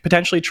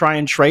potentially try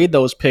and trade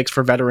those picks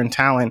for veteran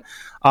talent.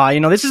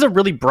 This is a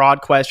really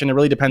broad question. It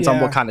really depends on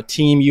what kind of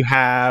team you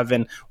have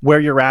and where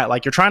you're at.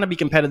 Like, you're trying to be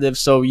competitive,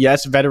 so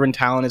yes, veteran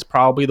talent is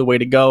probably the way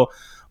to go.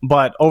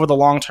 But over the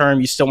long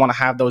term, you still want to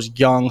have those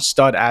young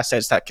stud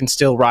assets that can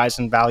still rise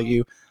in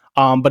value.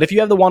 But if you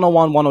have the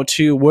 101,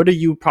 102, what are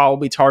you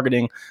probably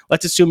targeting?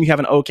 Let's assume you have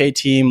an okay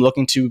team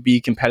looking to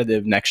be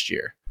competitive next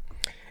year.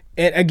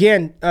 And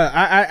again,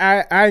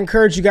 I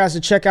encourage you guys to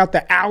check out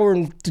the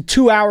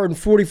 2 hour and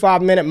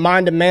 45-minute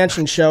Mind to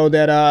Mansion show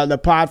that the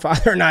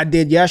Podfather and I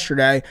did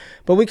yesterday.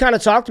 But we kind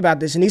of talked about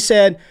this, and he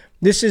said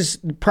this is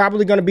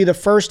probably going to be the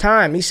first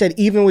time. He said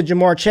even with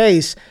Jamar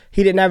Chase,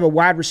 he didn't have a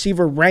wide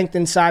receiver ranked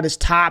inside his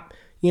top,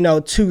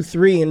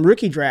 2-3 in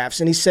rookie drafts.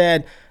 And he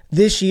said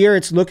this year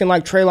it's looking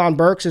like Treylon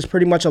Burks is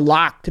pretty much a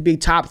lock to be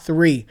top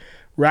 3,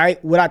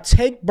 right? Would I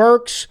take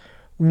Burks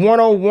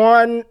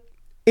 101?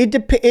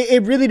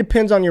 It really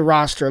depends on your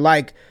roster.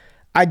 Like,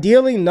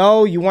 ideally,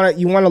 no. You want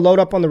to load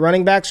up on the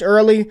running backs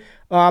early.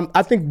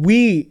 I think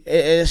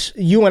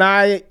you and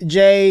I,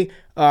 Jay,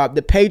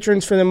 the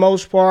patrons for the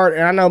most part,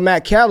 and I know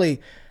Matt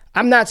Kelly,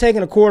 I'm not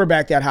taking a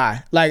quarterback that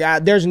high.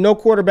 Like, there's no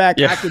quarterback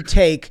I could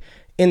take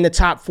in the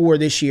top 4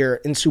 this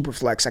year in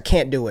Superflex. I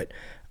can't do it.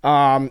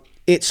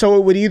 So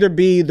it would either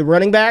be the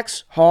running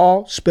backs,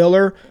 Hall,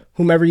 Spiller,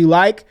 whomever you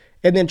like.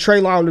 And then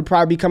Treylon would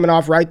probably be coming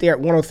off right there at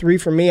 103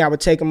 for me. I would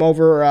take him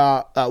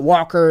over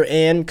Walker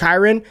and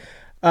Kyren.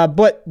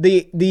 But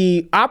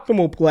the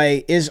optimal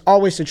play is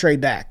always to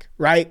trade back,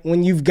 right?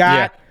 When you've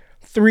got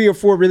 3 or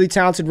 4 really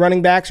talented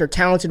running backs or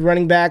talented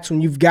running backs, when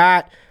you've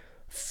got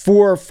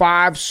 4 or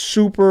 5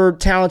 super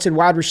talented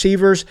wide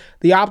receivers,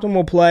 the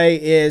optimal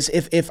play is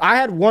if I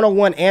had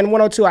 101 and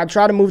 102, I'd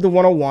try to move the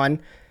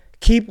 101,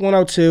 keep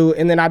 102,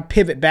 and then I'd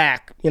pivot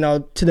back,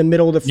 to the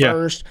middle of the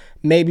first,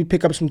 maybe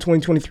pick up some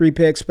 2023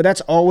 picks. But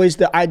that's always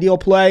the ideal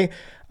play.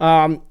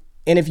 And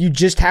if you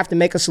just have to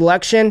make a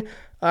selection,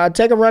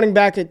 take a running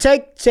back.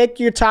 Take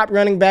your top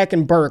running back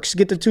and Burks.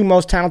 Get the 2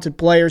 most talented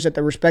players at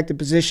their respective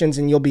positions,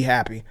 and you'll be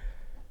happy.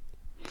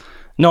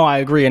 No, I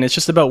agree. And it's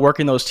just about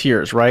working those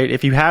tiers, right?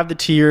 If you have the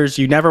tiers,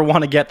 you never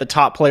want to get the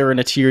top player in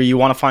a tier. You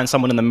want to find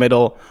someone in the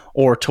middle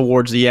or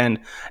towards the end.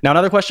 Now,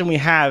 another question we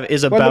have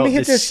is about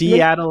the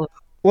Seattle...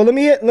 Well, let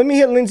me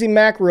hit Lindsey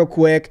Mack real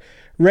quick.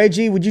 Ray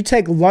G, would you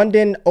take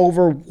London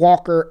over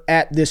Walker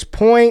at this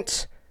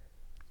point?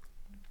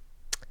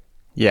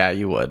 Yeah,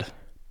 you would.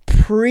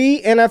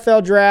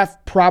 Pre-NFL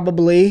draft,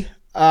 probably.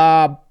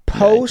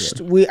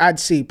 Post, I'd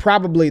see.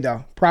 Probably,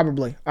 though.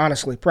 Probably.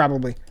 Honestly,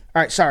 probably.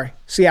 All right, sorry.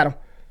 Seattle.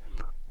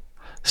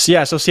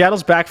 So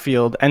Seattle's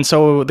backfield. And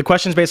so the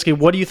question is basically,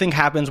 what do you think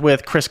happens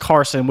with Chris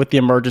Carson with the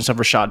emergence of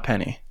Rashad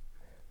Penny?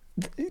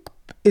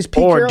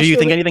 Do you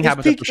think anything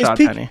happens with Rashad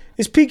Penny?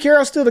 Is Pete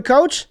Carroll still the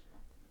coach?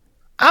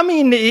 I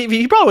mean,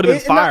 he probably would have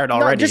been fired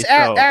already. Just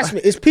ask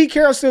me. Is Pete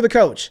Carroll still the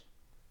coach?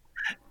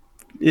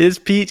 Is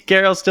Pete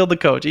Carroll still the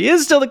coach? He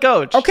is still the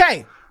coach.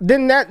 Okay.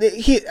 Then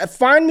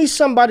find me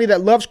somebody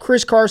that loves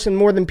Chris Carson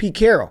more than Pete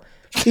Carroll.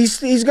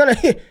 It's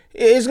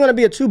gonna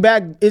be a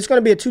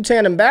two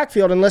tandem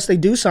backfield unless they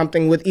do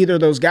something with either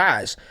of those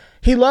guys.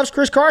 He loves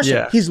Chris Carson.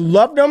 Yeah. He's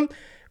loved him.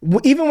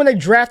 Even when they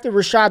drafted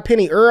Rashad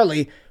Penny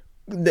early,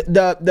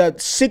 the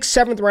 6th,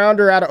 7th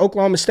rounder out of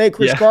Oklahoma State,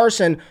 Chris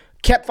Carson,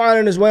 kept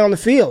finding his way on the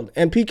field.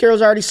 And Pete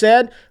Carroll's already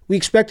said we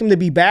expect him to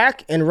be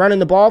back and running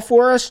the ball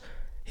for us.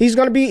 He's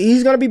gonna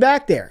be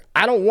back there.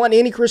 I don't want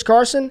any Chris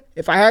Carson.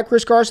 If I had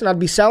Chris Carson, I'd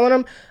be selling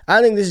him.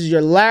 I think this is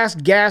your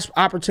last gasp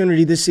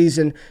opportunity this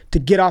season to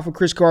get off of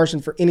Chris Carson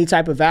for any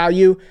type of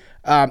value.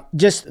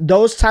 Just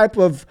those type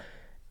of.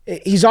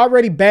 He's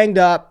already banged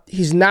up.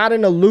 He's not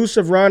an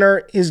elusive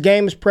runner. His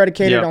game is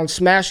predicated on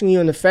smashing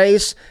you in the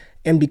face.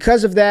 And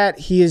because of that,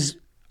 he is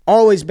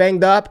always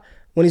banged up.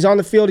 When he's on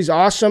the field, he's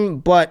awesome.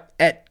 But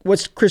at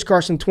what's Chris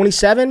Carson,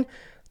 27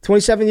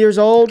 years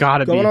old?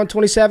 Going on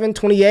 27,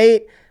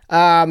 28.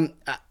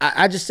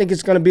 I just think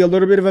it's going to be a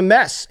little bit of a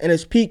mess. And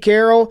it's Pete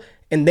Carroll,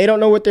 and they don't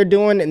know what they're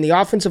doing. And the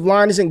offensive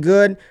line isn't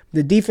good.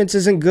 The defense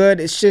isn't good.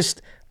 It's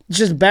just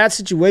a bad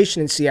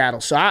situation in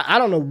Seattle. So I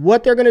don't know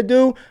what they're going to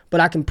do,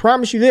 but I can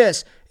promise you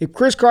this. If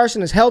Chris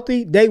Carson is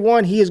healthy, day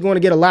one, he is going to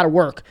get a lot of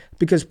work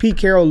because Pete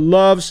Carroll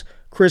loves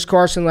Chris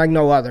Carson like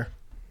no other.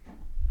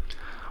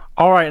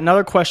 All right,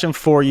 another question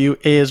for you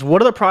is,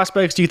 what are the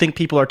prospects do you think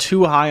people are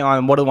too high on,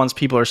 and what are the ones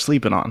people are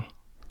sleeping on?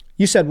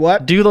 You said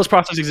what? Do those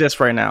prospects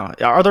exist right now?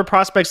 Are there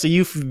prospects that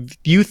you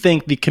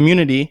think the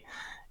community,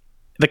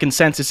 the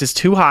consensus is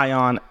too high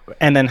on,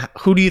 and then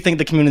who do you think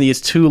the community is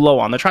too low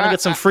on? They're trying to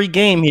get some free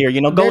game here.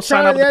 Go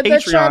sign up with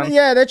Patreon.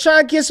 They're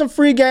trying to get some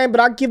free game,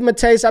 but I'll give them a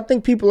taste. I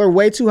think people are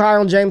way too high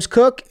on James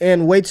Cook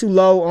and way too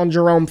low on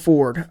Jerome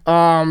Ford.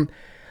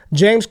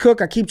 James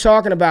Cook, I keep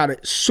talking about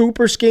it.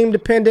 Super scheme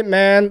dependent,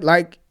 man.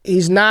 Like,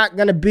 he's not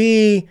going to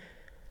be...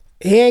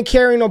 He ain't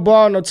carrying no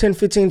ball 10,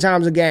 15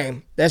 times a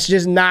game. That's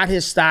just not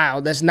his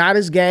style. That's not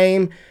his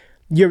game.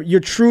 You're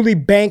truly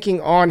banking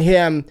on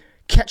him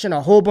catching a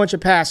whole bunch of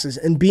passes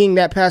and being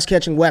that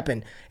pass-catching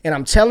weapon. And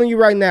I'm telling you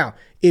right now,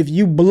 if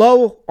you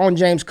blow on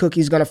James Cook,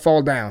 he's going to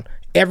fall down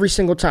every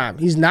single time.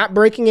 He's not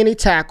breaking any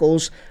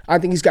tackles. I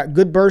think he's got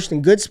good burst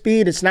and good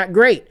speed. It's not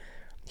great.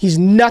 He's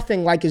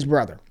nothing like his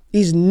brother.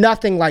 He's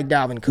nothing like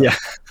Dalvin Cook. Yeah.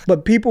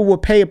 But people will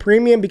pay a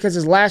premium because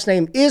his last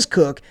name is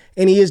Cook,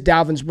 and he is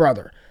Dalvin's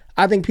brother.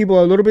 I think people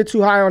are a little bit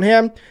too high on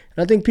him, and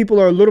I think people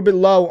are a little bit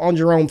low on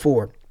Jerome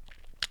Ford.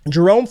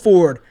 Jerome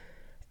Ford,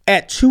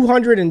 at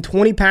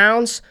 220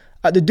 pounds,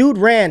 the dude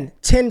ran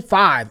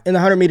 10.5 in the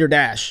 100-meter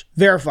dash,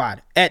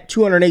 verified, at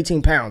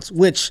 218 pounds,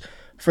 which,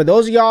 for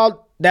those of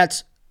y'all,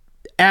 that's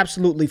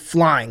absolutely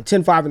flying,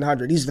 10.5 in the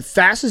 100. He's the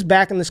fastest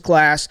back in this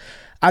class.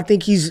 I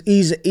think he's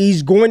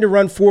going to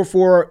run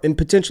 4.4 and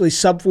potentially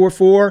sub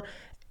 4.4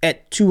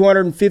 at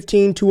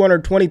 215,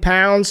 220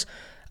 pounds.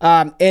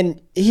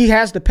 And he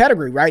has the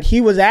pedigree, right?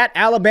 He was at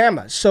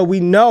Alabama, so we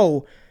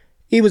know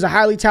he was a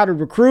highly touted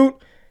recruit.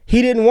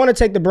 He didn't want to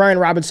take the Brian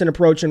Robinson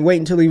approach and wait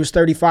until he was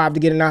 35 to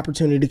get an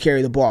opportunity to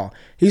carry the ball.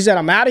 He said,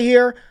 I'm out of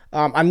here.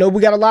 I know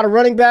we got a lot of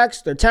running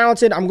backs. They're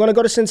talented. I'm going to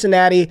go to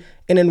Cincinnati.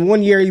 And in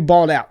 1 year, he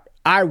balled out.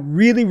 I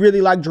really,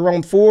 really like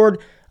Jerome Ford.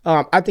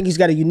 I think he's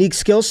got a unique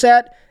skill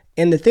set.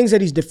 And the things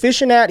that he's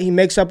deficient at, he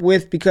makes up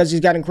with because he's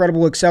got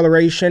incredible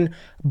acceleration,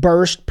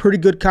 burst, pretty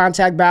good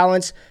contact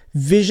balance.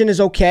 Vision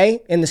is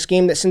okay in the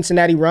scheme that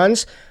Cincinnati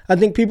runs. I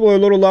think people are a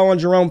little low on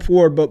Jerome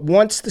Ford, but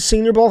once the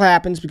Senior Bowl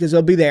happens, because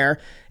they'll be there,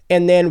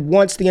 and then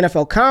once the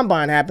NFL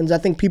Combine happens, I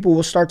think people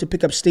will start to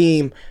pick up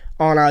steam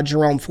on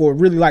Jerome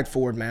Ford. Really like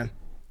Ford, man.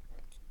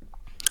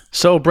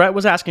 So Brett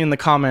was asking in the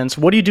comments,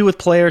 what do you do with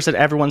players that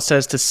everyone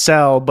says to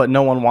sell, but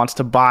no one wants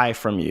to buy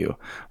from you,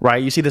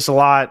 right? You see this a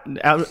lot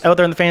out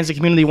there in the fantasy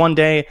community. One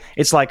day,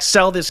 it's like,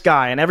 sell this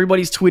guy, and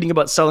everybody's tweeting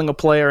about selling a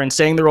player and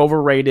saying they're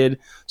overrated.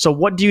 So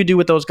what do you do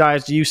with those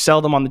guys? Do you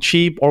sell them on the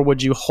cheap, or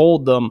would you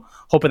hold them,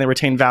 hoping they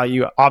retain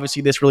value?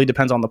 Obviously, this really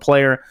depends on the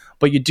player,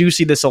 but you do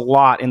see this a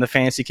lot in the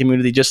fantasy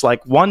community. Just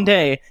like one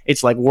day,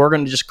 it's like, we're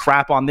going to just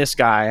crap on this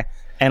guy,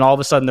 and all of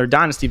a sudden, their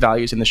dynasty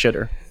value's in the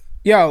shitter.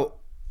 Yo,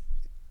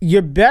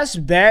 your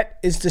best bet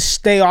is to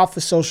stay off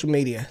of social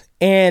media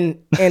and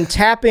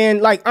tap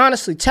in, like,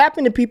 honestly, tap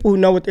into people who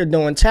know what they're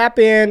doing. Tap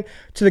in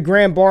to the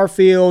Graham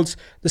Barfields,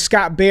 the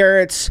Scott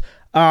Barretts,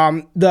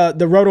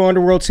 the Roto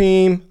Underworld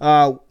team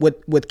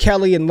with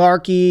Kelly and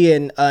Larky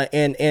and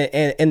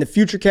the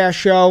Futurecast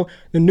show,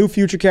 the new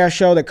Futurecast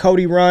show that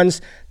Cody runs.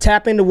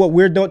 Tap into what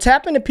we're doing.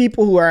 Tap into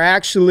people who are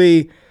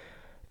actually...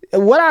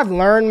 What I've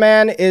learned,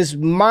 man, is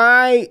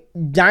my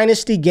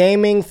dynasty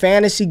gaming,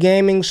 fantasy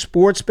gaming,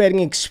 sports betting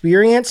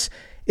experience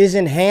is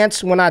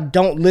enhanced when I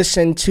don't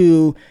listen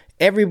to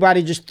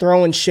everybody just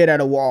throwing shit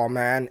at a wall,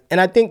 man. And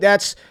I think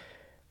that's,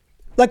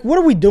 like, what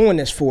are we doing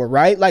this for,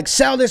 right? Like,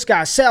 sell this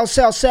guy,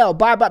 sell,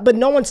 buy. But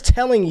no one's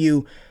telling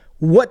you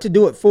what to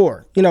do it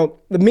for.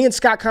 Me and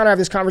Scott kind of have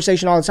this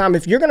conversation all the time.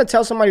 If you're going to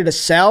tell somebody to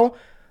sell,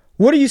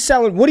 what are you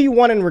selling? What do you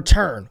want in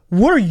return?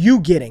 What are you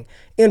getting?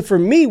 And for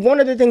me, one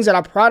of the things that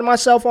I pride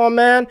myself on,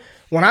 man,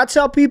 when I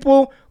tell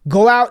people,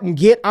 go out and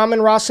get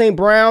Amon-Ra St.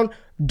 Brown,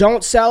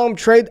 don't sell them,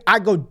 trade, I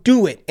go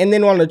do it. And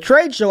then on the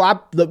trade show,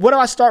 what do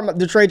I start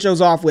the trade shows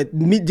off with?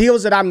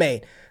 Deals that I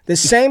made. The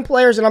same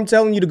players that I'm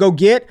telling you to go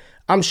get,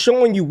 I'm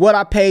showing you what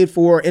I paid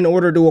for in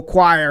order to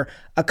acquire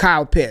a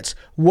Kyle Pitts.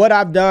 What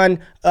I've done,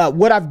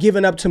 what I've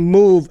given up to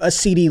move a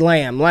CeeDee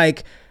Lamb.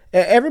 Like,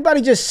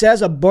 everybody just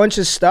says a bunch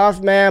of stuff,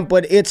 man,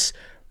 but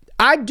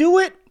I do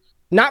it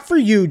not for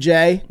you,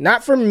 Jay,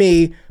 not for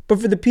me,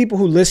 but for the people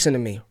who listen to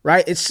me,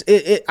 right?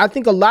 I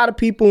think a lot of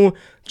people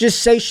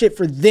just say shit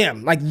for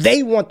them. Like,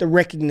 they want the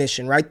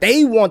recognition, right?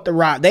 They want the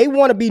rock. They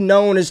want to be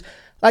known as,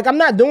 like, I'm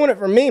not doing it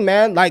for me,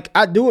 man. Like,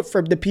 I do it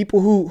for the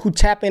people who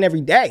tap in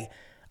every day.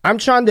 I'm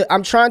trying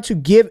to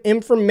give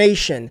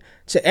information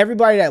to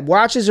everybody that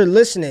watches or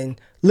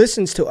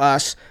listens to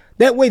us.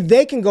 That way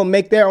they can go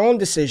make their own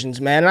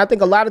decisions, man. And I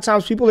think a lot of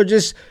times people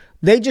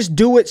they just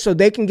do it so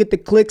they can get the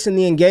clicks and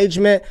the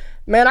engagement.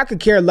 Man, I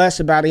could care less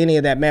about any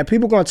of that, man.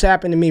 People going to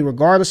tap into me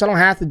regardless. I don't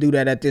have to do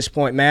that at this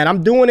point, man.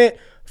 I'm doing it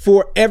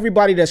for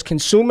everybody that's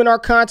consuming our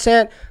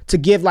content to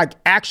give, like,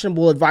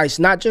 actionable advice,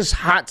 not just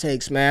hot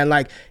takes, man.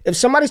 Like,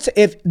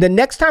 if the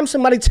next time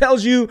somebody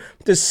tells you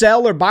to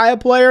sell or buy a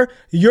player,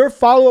 your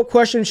follow-up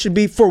question should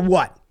be, for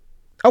what?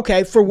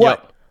 Okay, for what?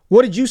 Yep.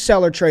 What did you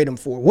sell or trade him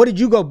for? What did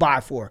you go buy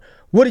for?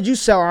 What did you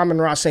sell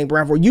Amon-Ra St.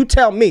 Brown for? You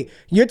tell me.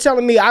 You're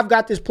telling me I've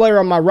got this player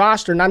on my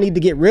roster and I need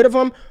to get rid of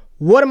him.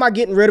 What am I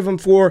getting rid of him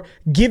for?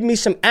 Give me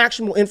some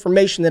actionable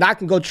information that I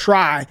can go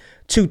try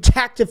to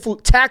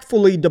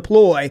tactfully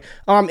deploy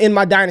in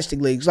my dynasty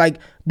leagues. Like,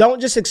 don't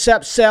just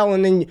accept sell,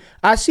 and then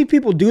I see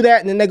people do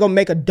that, and then they go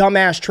make a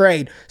dumbass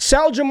trade.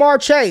 Sell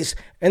Jamar Chase,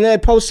 and then they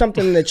post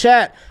something in the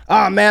chat.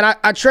 Oh, man,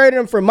 I traded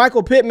him for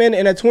Michael Pittman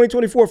in a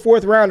 2024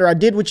 fourth rounder. I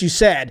did what you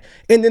said.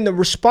 And then the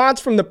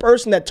response from the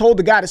person that told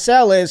the guy to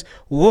sell is,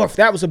 woof,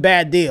 that was a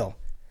bad deal.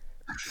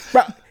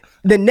 Bro,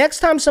 the next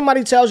time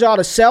somebody tells y'all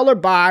to sell or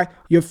buy,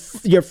 your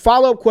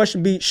follow-up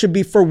question should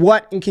be for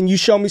what, and can you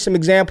show me some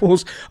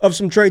examples of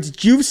some trades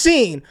that you've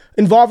seen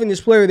involving this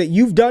player that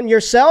you've done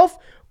yourself,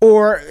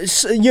 or,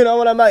 you know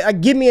what I'm like,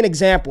 give me an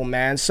example,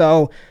 man.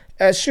 So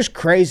it's just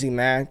crazy,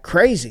 man.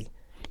 Crazy.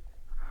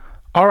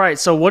 All right,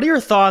 so what are your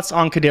thoughts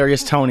on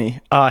Kadarius Toney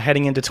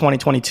heading into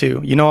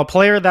 2022? You know, a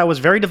player that was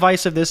very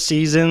divisive this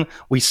season.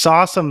 We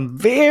saw some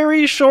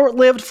very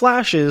short-lived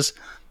flashes.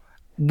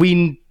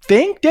 We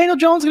think Daniel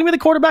Jones is going to be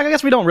the quarterback. I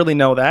guess we don't really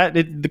know that.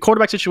 The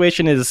quarterback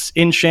situation is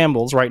in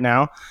shambles right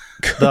now.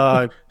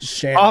 The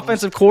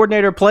offensive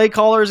coordinator, play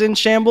caller is in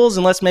shambles,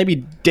 unless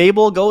maybe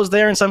Dable goes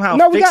there and somehow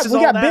fixes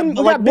all that.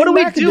 What do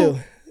we do?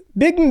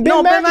 Ben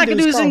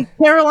McAdoo's in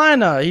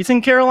Carolina. He's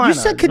in Carolina. You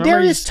said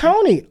Kadarius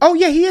Toney. Oh,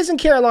 yeah, he is in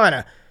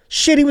Carolina.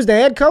 Shit, he was the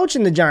head coach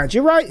in the Giants.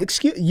 You're right.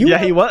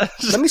 He was.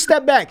 Let me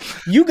step back.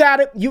 You got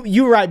it.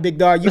 You're right, big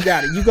dog. You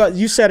got it.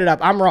 You set it up.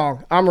 I'm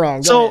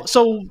wrong.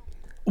 So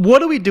what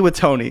do we do with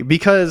Toney?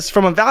 Because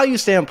from a value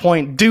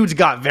standpoint, dude's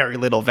got very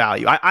little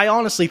value. I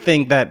honestly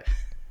think that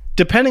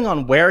depending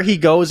on where he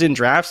goes in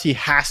drafts, he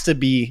has to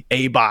be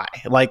a buy.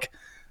 Like,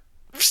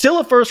 still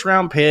a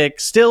first-round pick,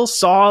 still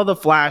saw the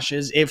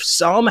flashes. If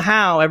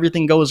somehow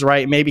everything goes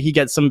right, maybe he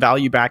gets some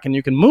value back and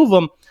you can move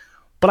him.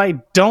 But I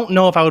don't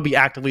know if I would be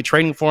actively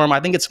trading for him. I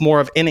think it's more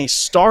of in a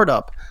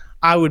startup,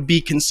 I would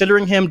be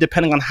considering him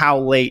depending on how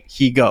late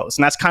he goes.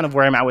 And that's kind of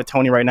where I'm at with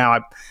Toney right now.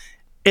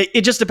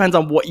 It just depends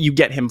on what you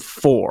get him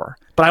for.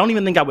 But I don't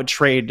even think I would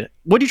trade.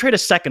 Would you trade a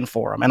second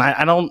for him? And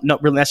I don't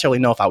really necessarily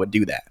know if I would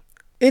do that.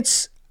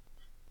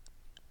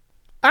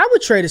 I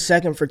would trade a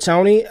second for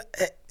Toney.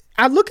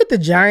 I look at the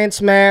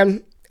Giants,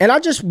 man, and I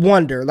just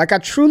wonder. Like, I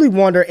truly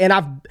wonder. And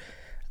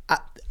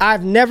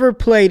I've never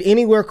played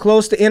anywhere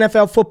close to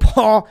NFL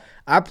football.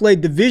 I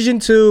played Division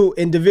II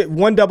and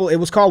One Double. It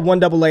was called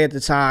 1AA at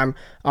the time.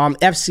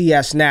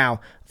 FCS now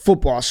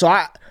football.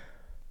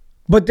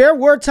 But there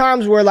were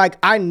times where, like,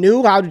 I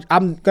knew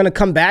I'm going to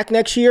come back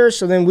next year.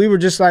 So then we were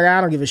just like, I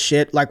don't give a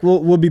shit. Like,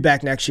 we'll be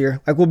back next year.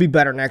 Like, we'll be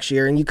better next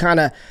year. And you kind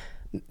of,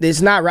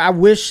 it's not right. I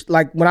wish,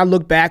 like, when I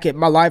look back at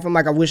my life, I'm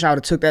like, I wish I would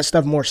have took that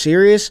stuff more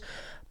serious.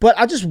 But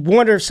I just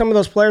wonder if some of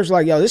those players are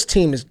like, yo, this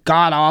team is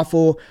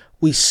god-awful.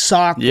 We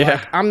suck. Yeah.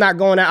 Like, I'm not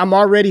going out. I'm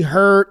already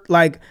hurt.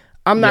 Like,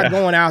 I'm not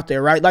going out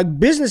there, right? Like,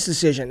 business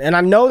decision. And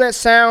I know that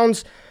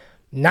sounds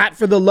not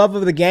for the love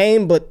of the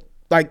game, but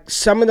like,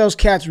 some of those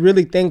cats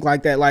really think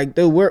like that. Like,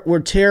 dude, we're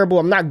terrible.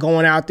 I'm not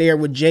going out there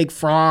with Jake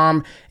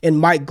Fromm and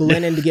Mike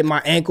Glennon to get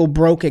my ankle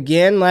broke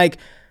again. Like,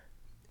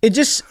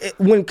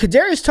 when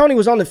Kadarius Toney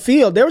was on the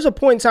field, there was a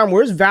point in time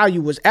where his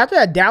value was, after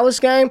that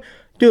Dallas game,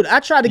 dude, I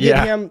tried to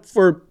get him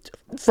for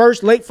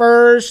late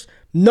first.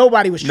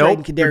 Nobody was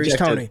trading Kadarius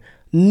Toney.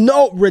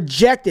 No,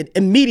 rejected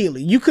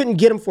immediately. You couldn't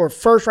get him for a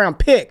first-round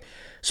pick.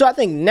 So I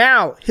think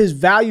now his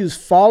value's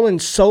fallen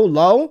so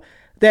low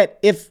that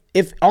if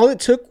all it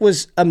took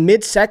was a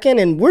mid-second,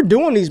 and we're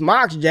doing these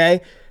mocks,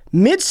 Jay,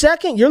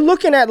 mid-second, you're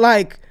looking at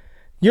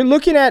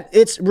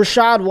it's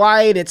Rachaad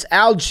White, it's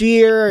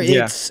Algier,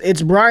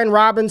 it's Brian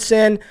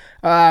Robinson,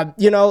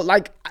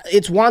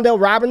 it's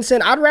Wan'Dale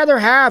Robinson. I'd rather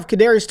have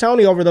Kadarius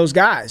Toney over those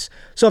guys.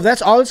 So if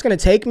that's all it's going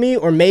to take me,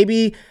 or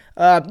maybe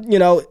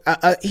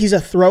he's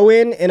a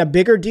throw-in in a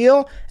bigger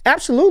deal,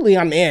 absolutely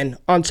I'm in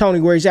on Toney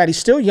where he's at. He's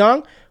still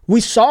young. We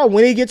saw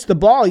when he gets the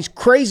ball, he's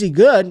crazy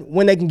good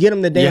when they can get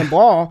him the damn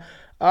ball.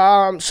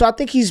 So I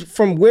think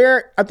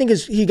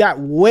he got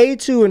way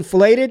too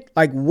inflated,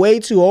 like way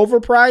too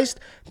overpriced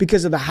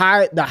because of the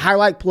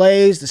highlight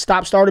plays, the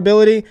stop-start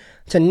ability,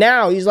 to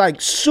now he's like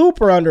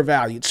super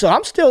undervalued. So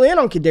I'm still in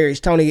on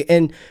Kadarius Toney,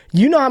 and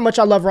you know how much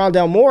I love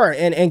Rondale Moore,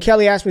 and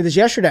Kelly asked me this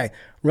yesterday.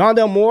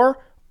 Rondale Moore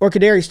or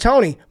Kadarius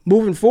Toney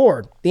moving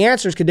forward? The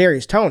answer is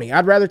Kadarius Toney.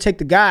 I'd rather take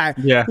the guy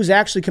who's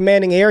actually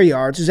commanding air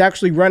yards, who's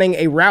actually running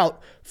a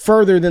route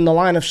further than the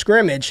line of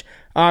scrimmage,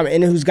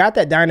 and who's got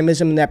that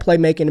dynamism and that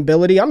playmaking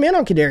ability. I'm in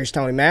on Kadarius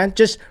Toney, man.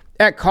 Just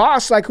at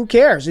cost, like, who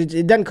cares?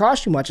 It doesn't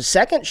cost you much. A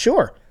second?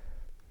 Sure.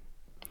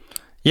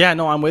 Yeah,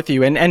 no, I'm with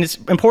you. And it's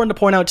important to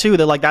point out, too,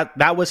 that like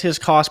that was his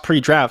cost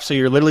pre-draft. So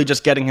you're literally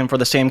just getting him for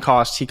the same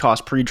cost he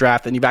cost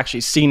pre-draft, and you've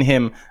actually seen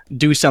him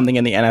do something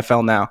in the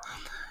NFL now.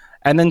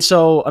 And then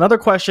so another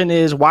question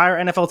is, why are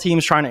NFL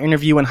teams trying to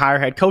interview and hire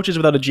head coaches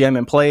without a GM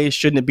in place?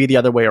 Shouldn't it be the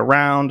other way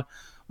around?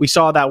 We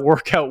saw that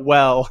work out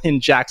well in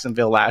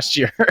Jacksonville last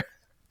year.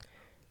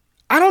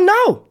 I don't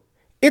know.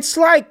 It's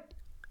like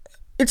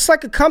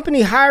a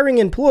company hiring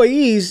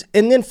employees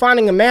and then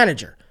finding a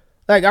manager.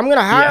 Like, I'm going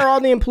to hire all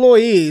the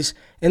employees,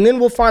 and then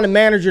we'll find a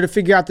manager to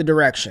figure out the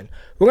direction.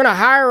 We're going to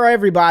hire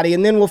everybody,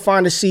 and then we'll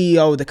find a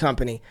CEO of the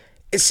company.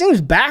 It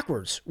seems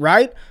backwards,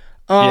 right?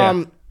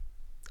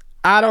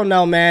 I don't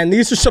know, man.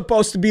 These are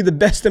supposed to be the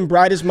best and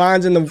brightest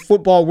minds in the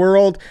football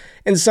world.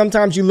 And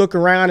sometimes you look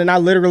around and I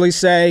literally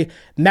say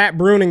Matt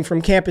Bruning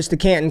from Campus to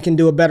Canton can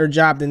do a better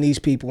job than these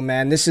people,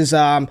 man. This is,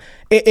 I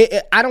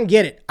don't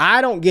get it.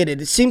 I don't get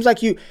it. It seems like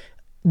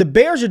the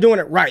Bears are doing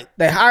it right.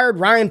 They hired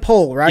Ryan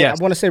Pohl, right? Yes.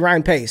 I want to say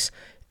Ryan Pace.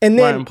 And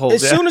then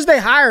as soon as they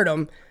hired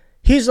him,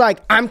 he's like,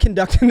 I'm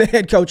conducting the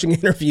head coaching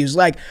interviews.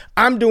 Like,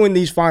 I'm doing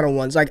these final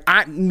ones. Like,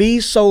 I'm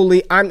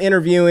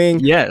interviewing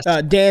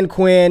Dan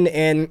Quinn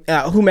and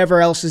whomever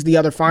else is the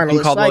other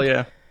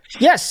finalist.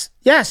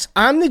 Yes,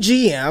 I'm the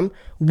GM.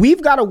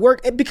 We've got to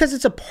work because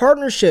it's a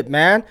partnership,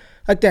 man.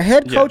 Like, the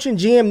head coach and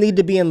GM need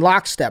to be in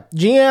lockstep.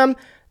 GM,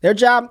 their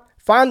job,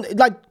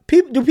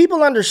 do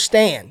people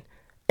understand?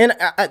 And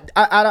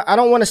I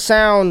don't want to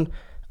sound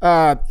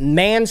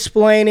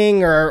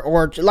mansplaining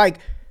or like,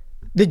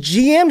 the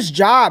GM's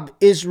job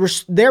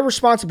is their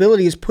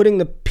responsibility is putting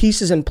the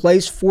pieces in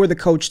place for the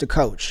coach to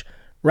coach,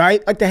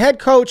 right? Like the head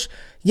coach,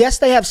 yes,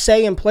 they have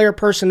say in player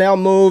personnel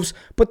moves,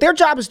 but their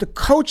job is to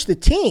coach the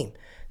team.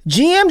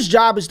 GM's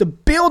job is to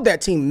build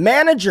that team.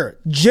 Manager,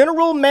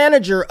 general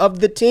manager of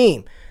the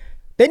team.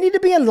 They need to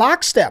be in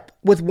lockstep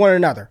with one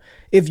another.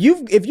 If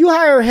you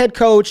hire a head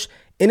coach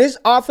and his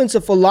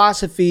offensive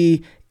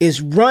philosophy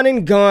is run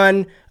and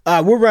gun,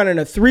 we're running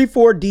a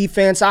 3-4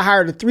 defense. I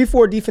hired a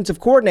 3-4 defensive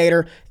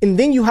coordinator, and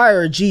then you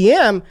hire a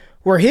GM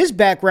where his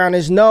background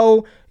is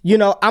I'm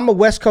a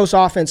West Coast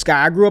offense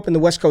guy. I grew up in the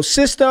West Coast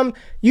system.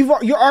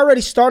 You're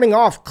already starting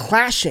off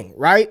clashing,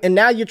 right? And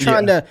now you're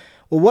trying to,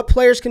 what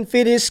players can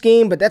fit his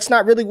scheme, but that's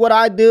not really what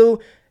I do.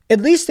 At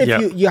least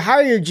if you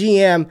hire your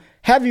GM,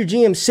 have your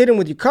GM sit in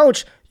with your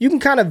coach, you can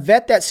kind of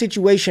vet that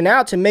situation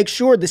out to make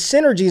sure the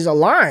synergies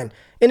align.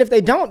 And if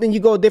they don't, then you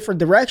go a different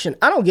direction.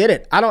 I don't get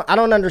it. I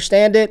don't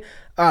understand it.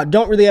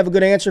 Don't really have a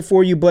good answer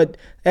for you, but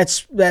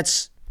that's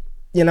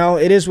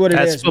it is what it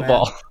is. That's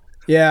football. Man.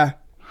 Yeah.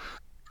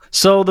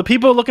 So the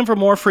people are looking for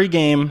more free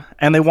game,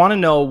 and they want to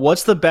know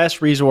what's the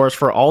best resource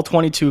for all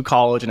 22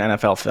 college and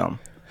NFL film.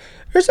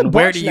 There's a bunch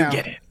where do you now.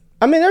 get it?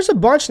 I mean, there's a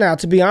bunch now,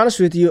 to be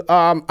honest with you.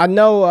 I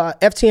know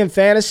FTM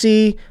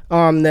Fantasy,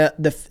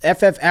 the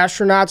FF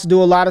Astronauts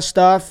do a lot of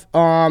stuff,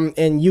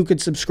 and you could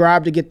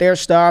subscribe to get their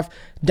stuff.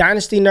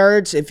 Dynasty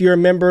Nerds, if you're a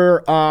member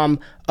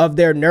of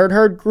their Nerd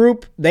Herd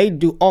group, they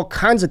do all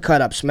kinds of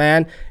cut-ups,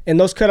 man. And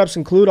those cut-ups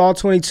include all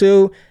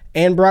 22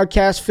 and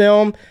broadcast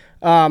film.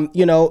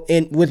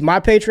 With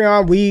my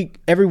Patreon,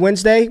 every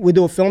Wednesday we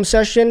do a film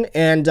session,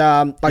 and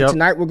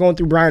tonight we're going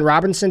through Brian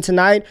Robinson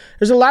tonight.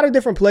 There's a lot of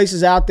different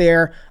places out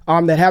there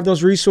that have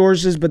those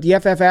resources, but the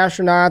FF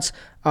Astronauts,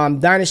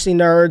 Dynasty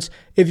Nerds,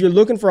 if you're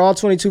looking for all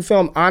 22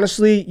 film,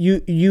 honestly,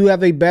 you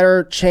have a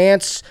better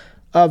chance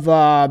of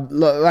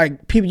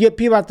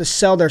people have to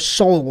sell their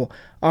soul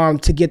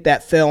to get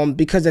that film,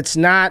 because it's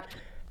not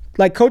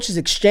like coaches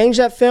exchange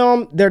that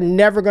film. They're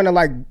never going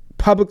to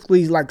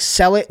publicly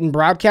sell it and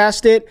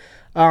broadcast it.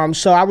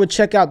 So I would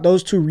check out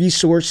those two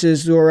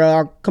resources,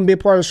 or come be a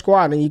part of the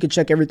squad, and you can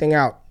check everything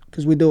out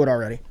because we do it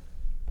already.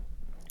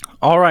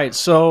 All right.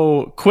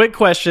 So quick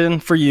question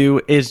for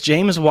you. Is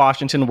James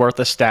Washington worth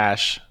a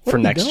stash for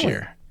next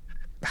year?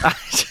 I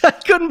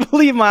couldn't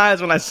believe my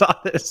eyes when I saw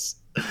this.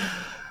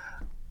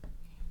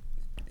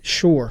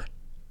 Sure.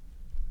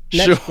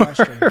 Next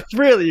question.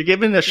 Really? You're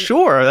giving a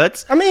sure?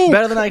 That's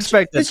better than I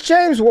expected. It's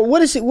James.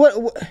 What is it?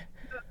 What?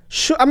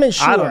 Sure. I mean,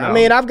 sure. I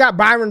mean, I've got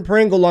Byron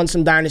Pringle on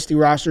some dynasty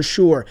rosters.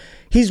 Sure,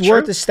 he's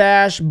worth a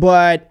stash,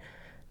 but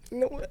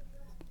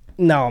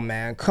no,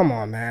 man. Come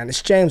on, man.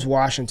 It's James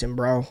Washington,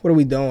 bro. What are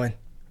we doing?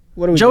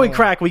 Joey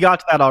Crack, we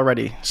got to that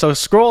already. So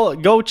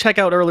go check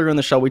out earlier in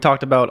the show. We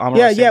talked about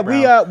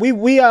we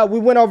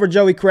went over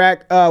Joey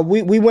Crack.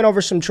 We went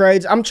over some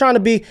trades. I'm trying to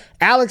be.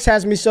 Alex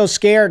has me so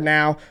scared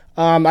now.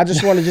 I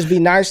just want to just be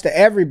nice to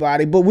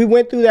everybody. But we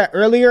went through that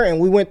earlier,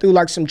 and we went through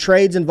some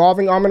trades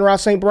involving Amon-Ra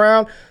St.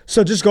 Brown.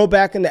 So just go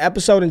back in the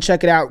episode and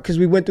check it out, because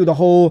we went through the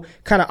whole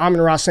kind of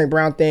Amon-Ra St.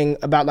 Brown thing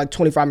about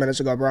 25 minutes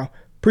ago, bro.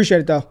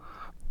 Appreciate it though.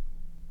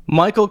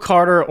 Michael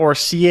Carter or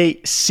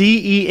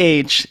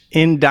CEH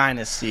in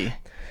Dynasty.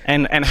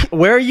 And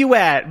where are you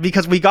at?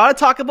 Because we got to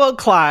talk about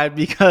Clyde,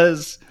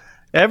 because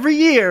every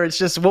year it's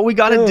just what we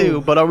got to do.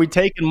 But are we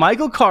taking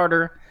Michael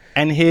Carter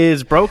and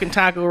his broken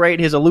tackle rate,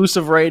 his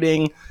elusive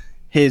rating,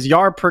 his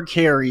yard per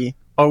carry?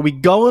 Are we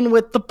going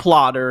with the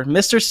plotter,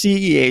 Mr.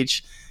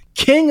 CEH,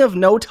 king of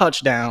no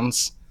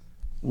touchdowns?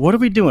 What are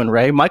we doing,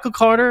 Ray? Michael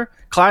Carter,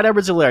 Clyde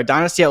Edwards-Helaire,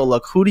 Dynasty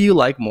Outlook. Who do you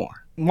like more?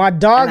 My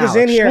dog is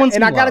in here,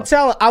 and I got to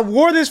tell him, I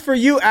wore this for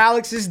you,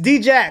 Alex. It's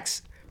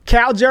D-Jax,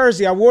 Cal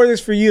Jersey. I wore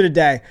this for you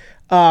today.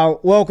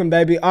 Welcome,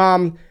 baby.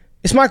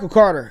 It's Michael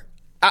Carter.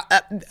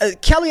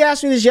 Kelly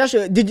asked me this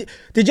yesterday.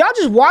 Did y'all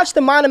just watch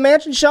the Mind of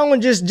Mansion show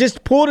and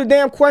just pull the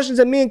damn questions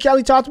that me and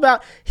Kelly talked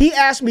about? He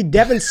asked me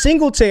Devin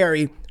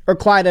Singletary or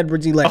Clyde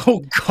Edwards-Helaire.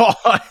 Oh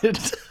God.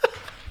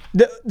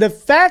 The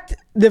fact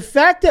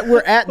that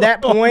we're at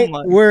that point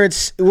where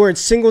it's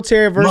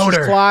Singletary versus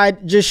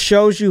Clyde just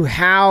shows you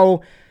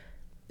how.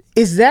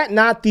 Is that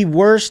not the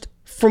worst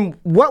from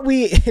what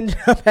we ended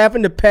up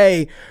having to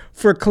pay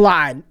for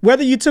Clyde,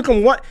 whether you took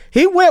him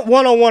he went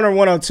 101 or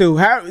 102.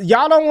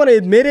 Y'all don't want to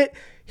admit it.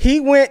 He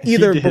went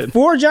either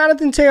before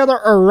Jonathan Taylor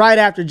or right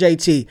after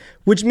JT,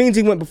 which means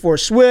he went before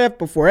Swift,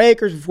 before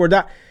Akers, before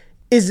Doc.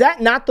 Is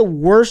that not the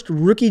worst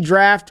rookie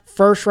draft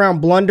first round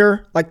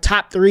blunder, like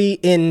top 3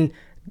 in?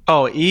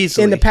 Oh,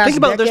 easily. In the past Think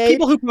about decade?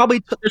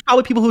 There's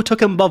probably people who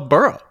took him above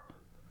Burrow.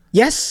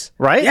 Yes.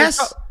 Right?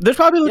 Yes. There's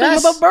probably people who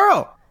took him above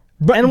Burrow.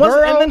 And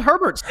then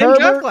Herbert, same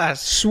draft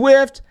class.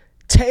 Swift,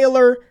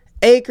 Taylor,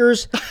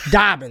 Akers,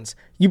 Dobbins.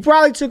 You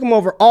probably took him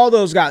over all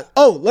those guys.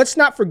 Oh, let's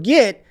not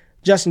forget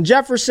Justin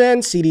Jefferson,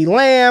 CeeDee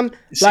Lamb.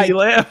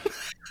 Lamb.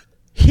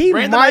 He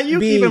Brandon might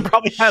Ayuk be even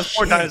probably has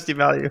more dynasty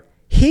value.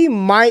 He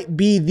might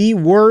be the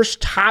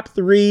worst top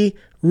 3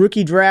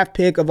 rookie draft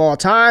pick of all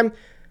time.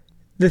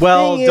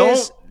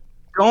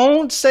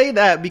 Don't say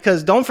that,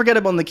 because don't forget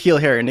about N'Keal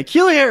Harry.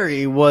 N'Keal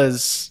Harry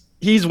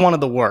he's one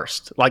of the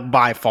worst, like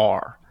by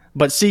far.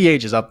 But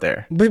CH is up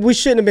there. But we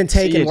shouldn't have been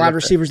taking wide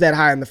receivers that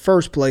high in the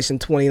first place in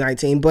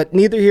 2019. But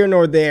neither here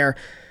nor there.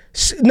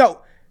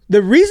 No,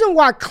 the reason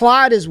why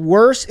Clyde is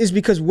worse is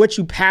because what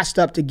you passed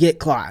up to get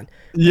Clyde.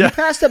 Yeah. You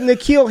passed up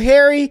N'Keal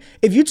Harry.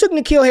 If you took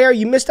N'Keal Harry,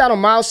 you missed out on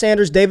Miles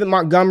Sanders, David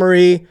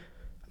Montgomery.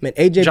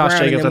 AJ Josh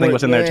Brown. Jacobs, I think,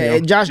 was in there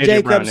too. Josh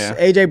Jacobs,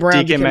 AJ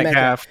Brown. DK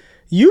Metcalf.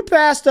 You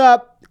passed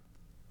up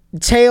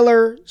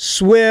Taylor,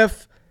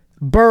 Swift,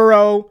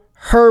 Burrow,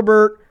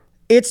 Herbert.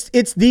 It's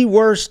the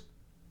worst.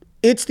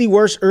 It's the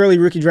worst early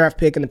rookie draft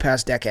pick in the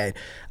past decade.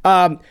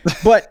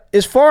 But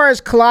as far as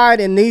Clyde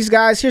and these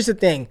guys, here's the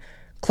thing.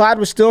 Clyde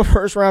was still a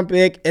first-round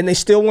pick, and they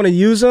still want to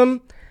use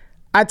him.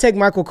 I'd take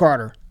Michael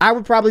Carter. I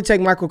would probably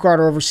take Michael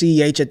Carter over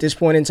CEH at this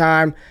point in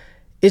time.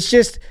 It's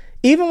just,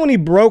 even when he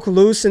broke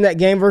loose in that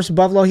game versus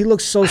Buffalo, he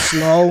looked so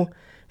slow.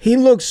 He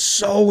looked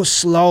so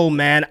slow,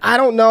 man. I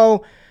don't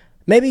know.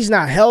 Maybe he's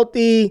not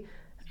healthy.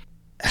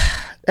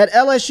 That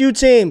LSU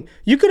team,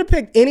 you could have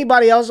picked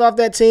anybody else off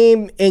that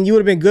team, and you would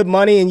have been good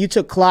money, and you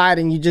took Clyde,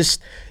 and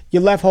you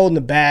left holding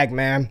the bag,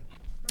 man.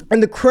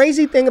 And the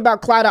crazy thing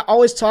about Clyde, I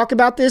always talk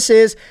about this,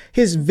 is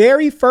his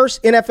very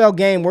first NFL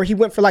game where he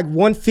went for like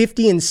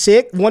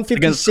 156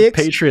 against the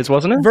Patriots,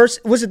 wasn't it?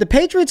 Was it the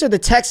Patriots or the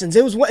Texans?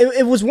 It was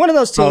one of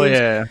those teams. Oh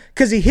yeah,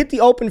 because he hit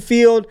the open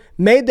field,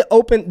 made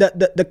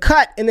the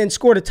cut, and then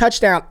scored a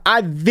touchdown.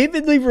 I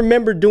vividly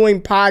remember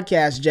doing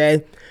podcasts,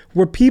 Jay,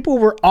 where people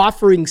were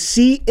offering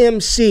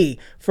CMC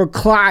for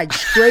Clyde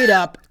straight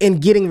up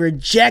and getting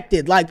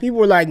rejected. Like, people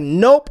were like,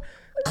 nope.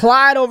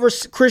 Clyde over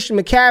Christian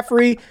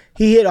McCaffrey.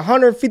 He hit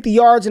 150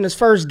 yards in his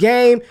first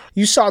game.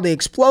 You saw the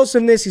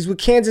explosiveness. He's with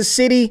Kansas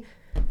City,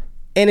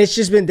 and it's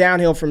just been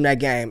downhill from that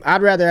game. It's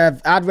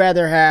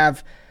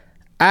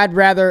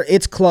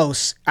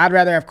close. I'd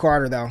rather have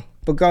Carter, though.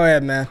 But go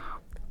ahead, man.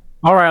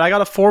 All right, I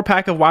got a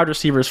 4-pack of wide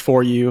receivers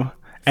for you.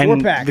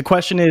 And 4-pack. The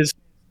question is,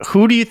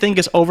 who do you think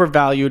is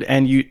overvalued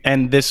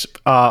and this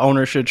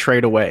owner should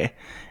trade away?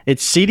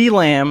 It's CeeDee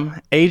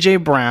Lamb,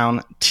 AJ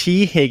Brown,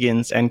 T.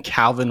 Higgins, and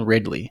Calvin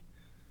Ridley.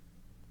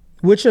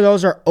 Which of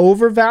those are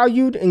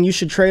overvalued and you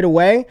should trade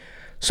away?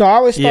 So I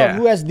always thought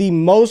who has the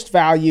most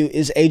value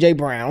is AJ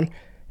Brown,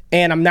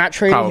 and I'm not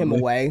trading him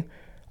away.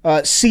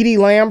 CeeDee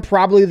Lamb,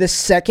 probably the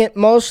second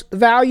most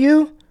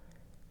value.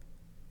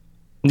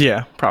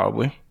 Yeah,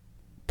 probably.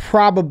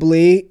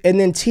 And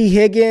then T.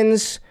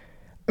 Higgins.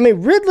 I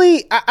mean,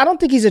 Ridley, I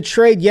don't think he's a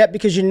trade yet,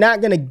 because you're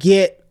not going to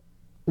get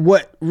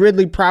what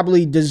Ridley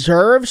probably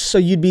deserves, so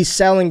you'd be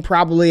selling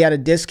probably at a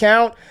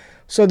discount.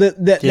 So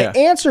the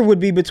answer would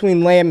be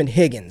between Lamb and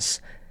Higgins.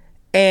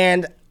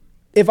 And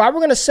if I were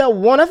going to sell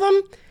one of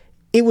them,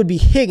 it would be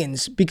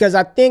Higgins, because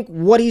I think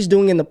what he's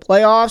doing in the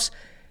playoffs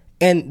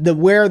and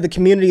where the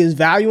community is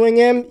valuing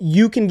him,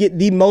 you can get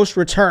the most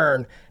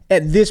return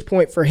at this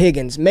point for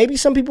Higgins. Maybe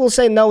some people will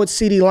say, no, it's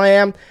CeeDee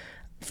Lamb.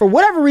 For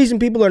whatever reason,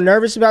 people are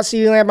nervous about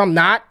CeeDee Lamb. I'm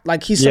not.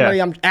 Like, he's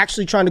somebody I'm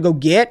actually trying to go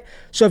get.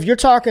 So if you're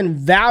talking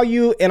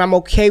value and I'm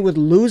okay with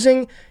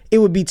losing, it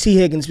would be T.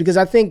 Higgins, because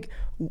I think,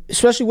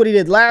 especially what he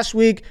did last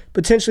week,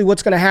 potentially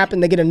what's going to happen,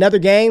 they get another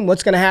game,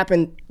 what's going to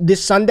happen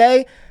this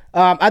Sunday,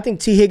 I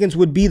think T. Higgins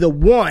would be the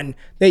one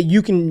that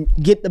you can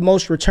get the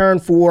most return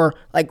for,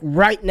 like,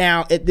 right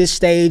now at this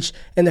stage,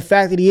 and the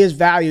fact that he is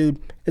valued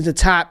as a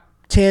top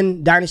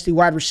 10 dynasty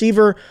wide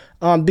receiver,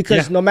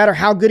 because no matter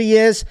how good he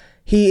is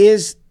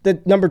the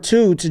number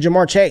 2 to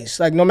Jamar Chase.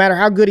 Like, no matter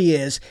how good he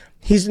is,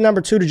 he's the number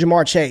 2 to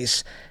Jamar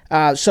Chase.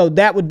 So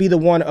that would be the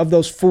one of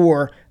those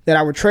 4 that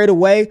I would trade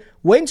away.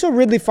 Wait until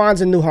Ridley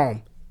finds a new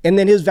home, and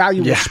then his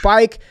value will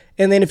spike.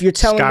 And then if you're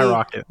telling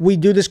me, we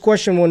do this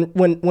question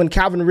when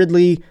Calvin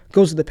Ridley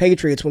goes to the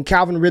Patriots, when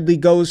Calvin Ridley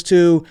goes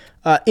to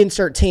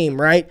insert team,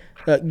 right?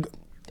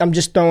 I'm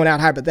just throwing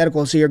out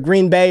hypotheticals here.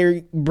 Green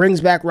Bay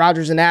brings back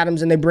Rodgers and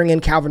Adams, and they bring in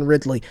Calvin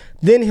Ridley.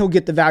 Then he'll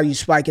get the value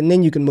spike, and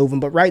then you can move him.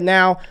 But right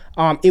now,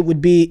 it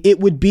would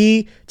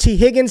be T.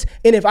 Higgins.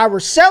 And if I were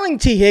selling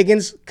T.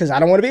 Higgins, because I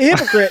don't want to be a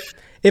hypocrite,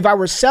 if I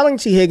were selling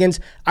T. Higgins,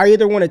 I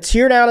either want to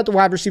tear down at the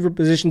wide receiver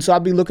position, so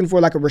I'd be looking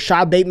for like a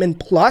Rashad Bateman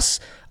plus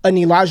an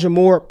Elijah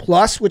Moore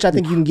plus, which I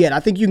think you can get.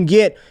 I think you can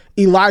get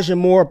Elijah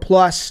Moore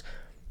plus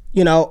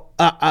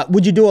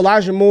Would you do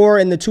Elijah Moore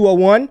in the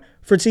 201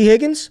 for T.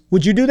 Higgins?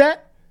 Would you do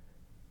that?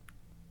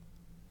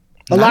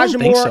 Elijah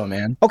Moore. I don't think so,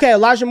 man. Okay,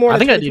 Elijah Moore in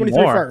the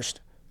 2023 first.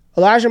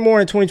 Elijah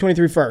Moore in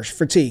 2023 first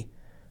for T.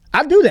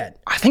 I'd do that.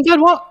 I think I'd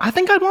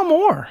want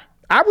more.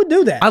 I would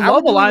do that. I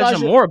love Elijah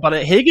Moore, but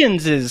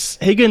Higgins is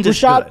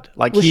good.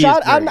 Like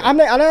Rashad,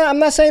 I'm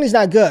not saying he's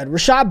not good.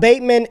 Rashad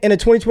Bateman in a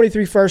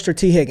 2023 first or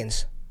T.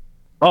 Higgins.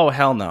 Oh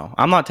hell no!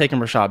 I'm not taking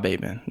Rashad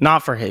Bateman.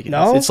 Not for Higgins.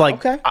 No? It's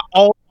like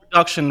all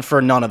production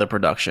for none of the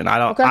production. I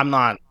don't.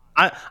 Okay.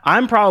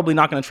 I'm probably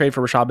not going to trade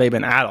for Rashad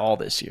Bateman at all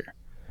this year.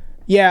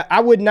 Yeah,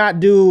 I would not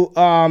do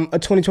a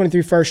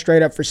 2023 first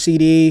straight up for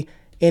CD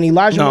and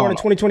Elijah Moore in a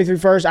 2023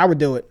 first. I would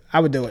do it.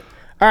 All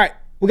right,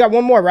 we got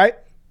one more, right?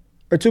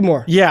 Or two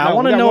more? Yeah, I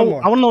want to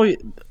know.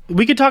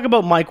 We could talk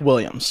about Mike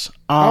Williams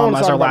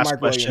as our last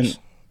question. Williams.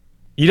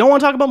 You don't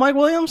want to talk about Mike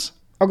Williams?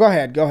 Oh, go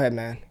ahead,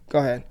 man. Go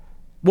ahead.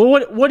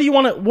 Well, what do you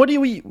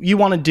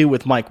want to do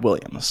with Mike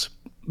Williams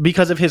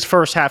because of his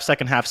first half,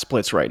 second half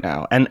splits right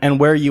now, and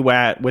where are you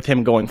at with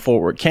him going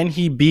forward? Can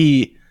he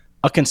be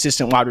a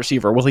consistent wide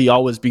receiver? Will he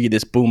always be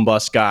this boom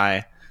bust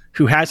guy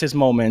who has his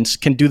moments,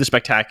 can do the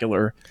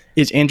spectacular,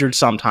 is injured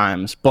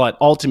sometimes, but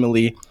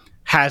ultimately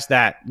has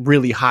that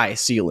really high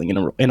ceiling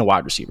in a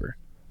wide receiver?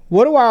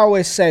 What do I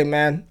always say,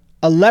 man?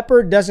 A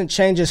leopard doesn't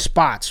change his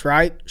spots,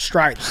 right?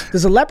 Stripes.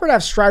 Does a leopard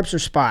have stripes or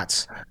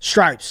spots?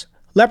 Stripes.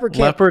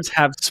 Leopards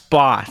have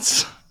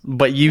spots,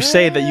 but you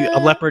say that a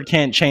leopard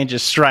can't change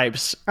his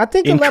stripes. I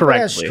think a leopard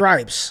has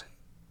stripes.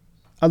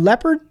 A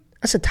leopard?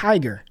 That's a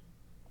tiger.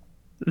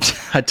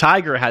 A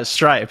tiger has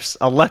stripes.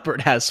 A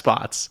leopard has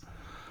spots.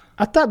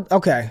 I thought,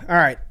 okay, all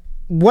right,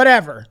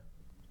 whatever.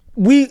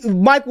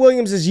 Mike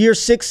Williams is year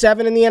 6,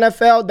 7 in the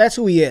NFL. That's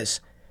who he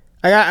is.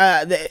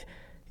 I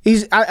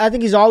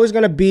think he's always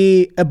going to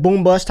be a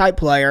boom bust type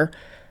player.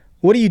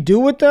 What do you do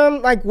with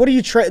them? Like, what do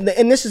you trade?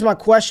 And this is my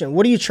question.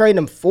 What do you trade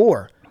them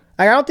for?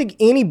 Like, I don't think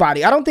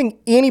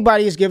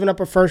anybody has given up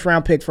a first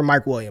round pick for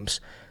Mike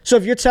Williams. So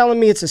if you're telling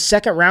me it's a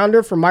second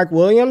rounder for Mike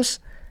Williams,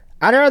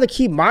 I'd rather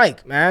keep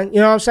Mike, man.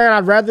 You know what I'm saying?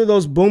 I'd rather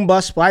those boom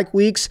bust spike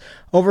weeks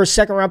over a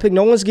second round pick.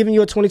 No one's giving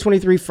you a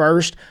 2023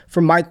 first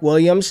for Mike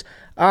Williams.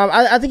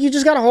 I think you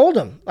just got to hold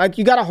him. Like,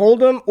 you got to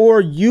hold him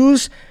or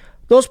use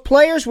those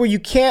players where you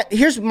can't.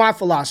 Here's my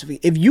philosophy.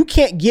 If you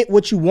can't get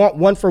what you want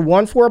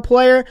 1-for-1 for a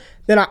player,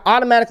 then I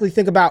automatically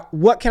think about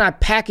what can I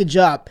package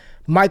up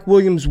Mike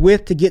Williams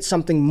with to get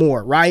something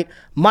more, right?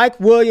 Mike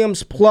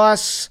Williams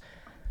plus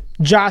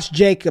Josh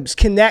Jacobs.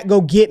 Can that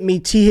go get me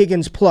T.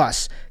 Higgins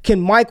plus?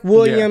 Can Mike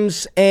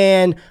Williams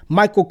and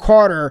Michael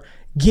Carter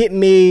get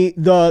me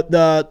the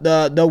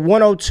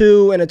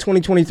 102 and a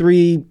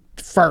 2023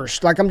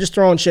 first? Like, I'm just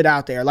throwing shit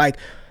out there. Like,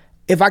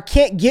 if I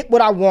can't get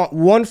what I want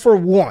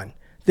 1-for-1,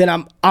 then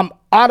I'm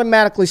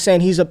automatically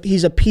saying he's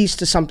a piece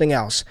to something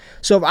else.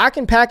 So if I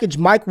can package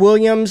Mike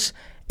Williams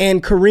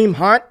and Kareem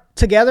Hunt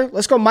together,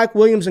 let's go Mike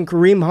Williams and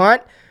Kareem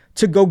Hunt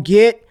to go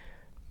get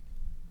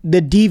the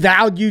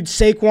devalued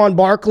Saquon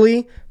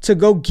Barkley, to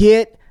go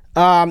get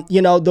the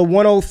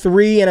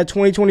 103 and a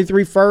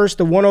 2023 first,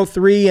 the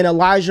 103 and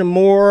Elijah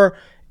Moore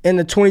in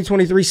the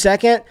 2023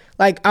 second.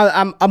 Like,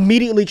 I'm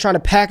immediately trying to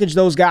package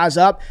those guys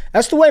up.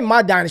 That's the way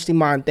my dynasty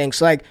mind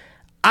thinks. Like,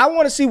 I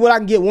want to see what I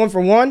can get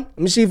 1-for-1. Let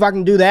me see if I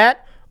can do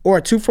that. Or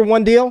a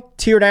 2-for-1 deal,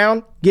 tear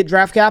down, get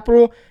draft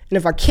capital. And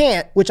if I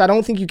can't, which I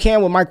don't think you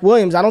can with Mike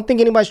Williams, I don't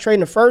think anybody's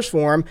trading a first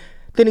for him,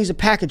 then he's a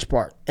package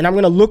part. And I'm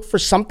going to look for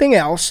something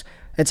else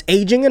that's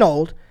aging and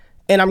old,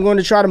 and I'm going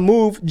to try to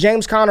move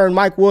James Conner and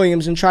Mike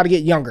Williams and try to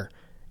get younger.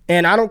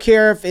 And I don't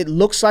care if it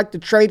looks like the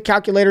trade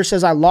calculator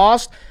says I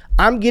lost.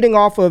 I'm getting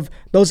off of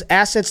those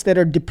assets that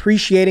are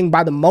depreciating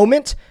by the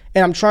moment,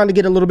 and I'm trying to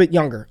get a little bit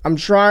younger. I'm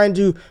trying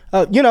to,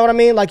 you know what I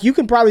mean? Like, you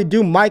can probably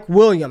do Mike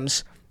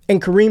Williams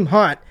and Kareem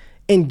Hunt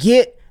and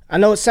get, I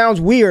know it sounds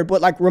weird,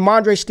 but like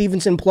Ramondre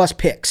Stevenson plus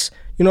picks.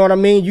 You know what I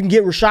mean? You can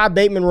get Rashad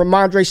Bateman,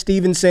 Ramondre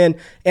Stevenson,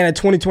 and a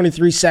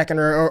 2023 second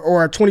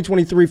or a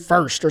 2023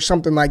 first or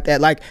something like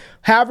that. Like,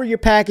 however your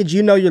package,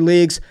 you know your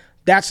leagues,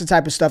 that's the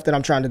type of stuff that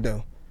I'm trying to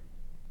do.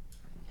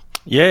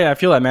 Yeah, I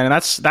feel that, man.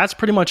 And that's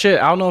pretty much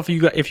it. I don't know if you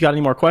got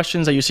any more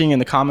questions that you're seeing in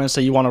the comments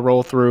that you want to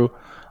roll through.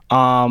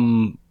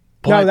 I've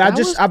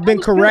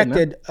been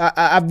corrected.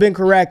 I've been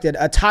corrected.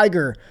 A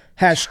tiger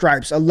has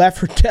stripes. A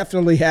leopard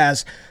definitely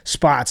has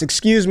spots.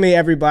 Excuse me,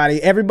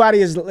 everybody.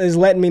 Everybody is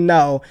letting me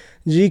know.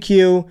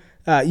 GQ,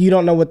 you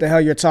don't know what the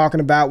hell you're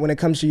talking about when it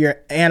comes to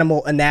your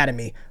animal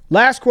anatomy.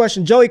 Last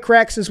question. Joey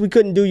Crack, since we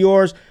couldn't do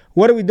yours,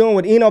 what are we doing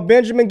with Eno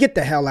Benjamin? Get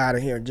the hell out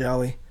of here,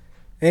 Joey.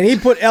 And he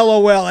put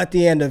LOL at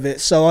the end of it,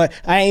 so I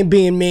ain't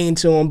being mean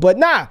to him. But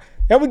nah,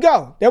 there we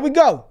go.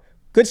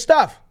 Good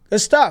stuff.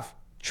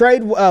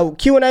 Trade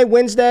Q&A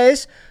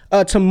Wednesdays.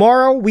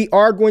 Tomorrow we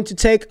are going to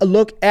take a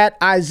look at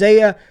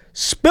Isaiah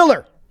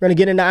Spiller. We're going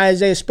to get into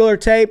Isaiah Spiller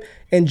tape.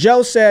 And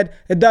Joe said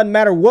it doesn't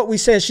matter what we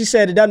say. She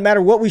said it doesn't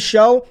matter what we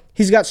show.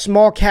 He's got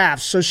small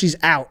calves, so she's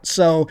out.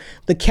 So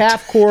the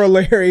calf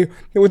corollary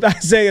with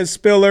Isaiah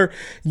Spiller.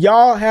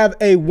 Y'all have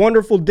a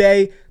wonderful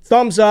day.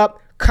 Thumbs up.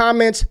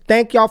 comments.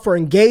 Thank y'all for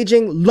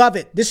engaging. Love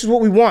it. This is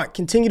what we want.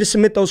 Continue to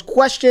submit those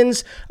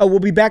questions. We'll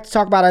be back to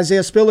talk about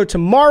Isaiah Spiller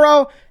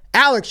tomorrow.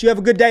 Alex, you have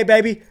a good day,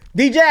 baby.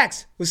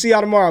 D-Jax, we'll see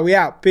y'all tomorrow. We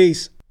out.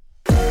 Peace.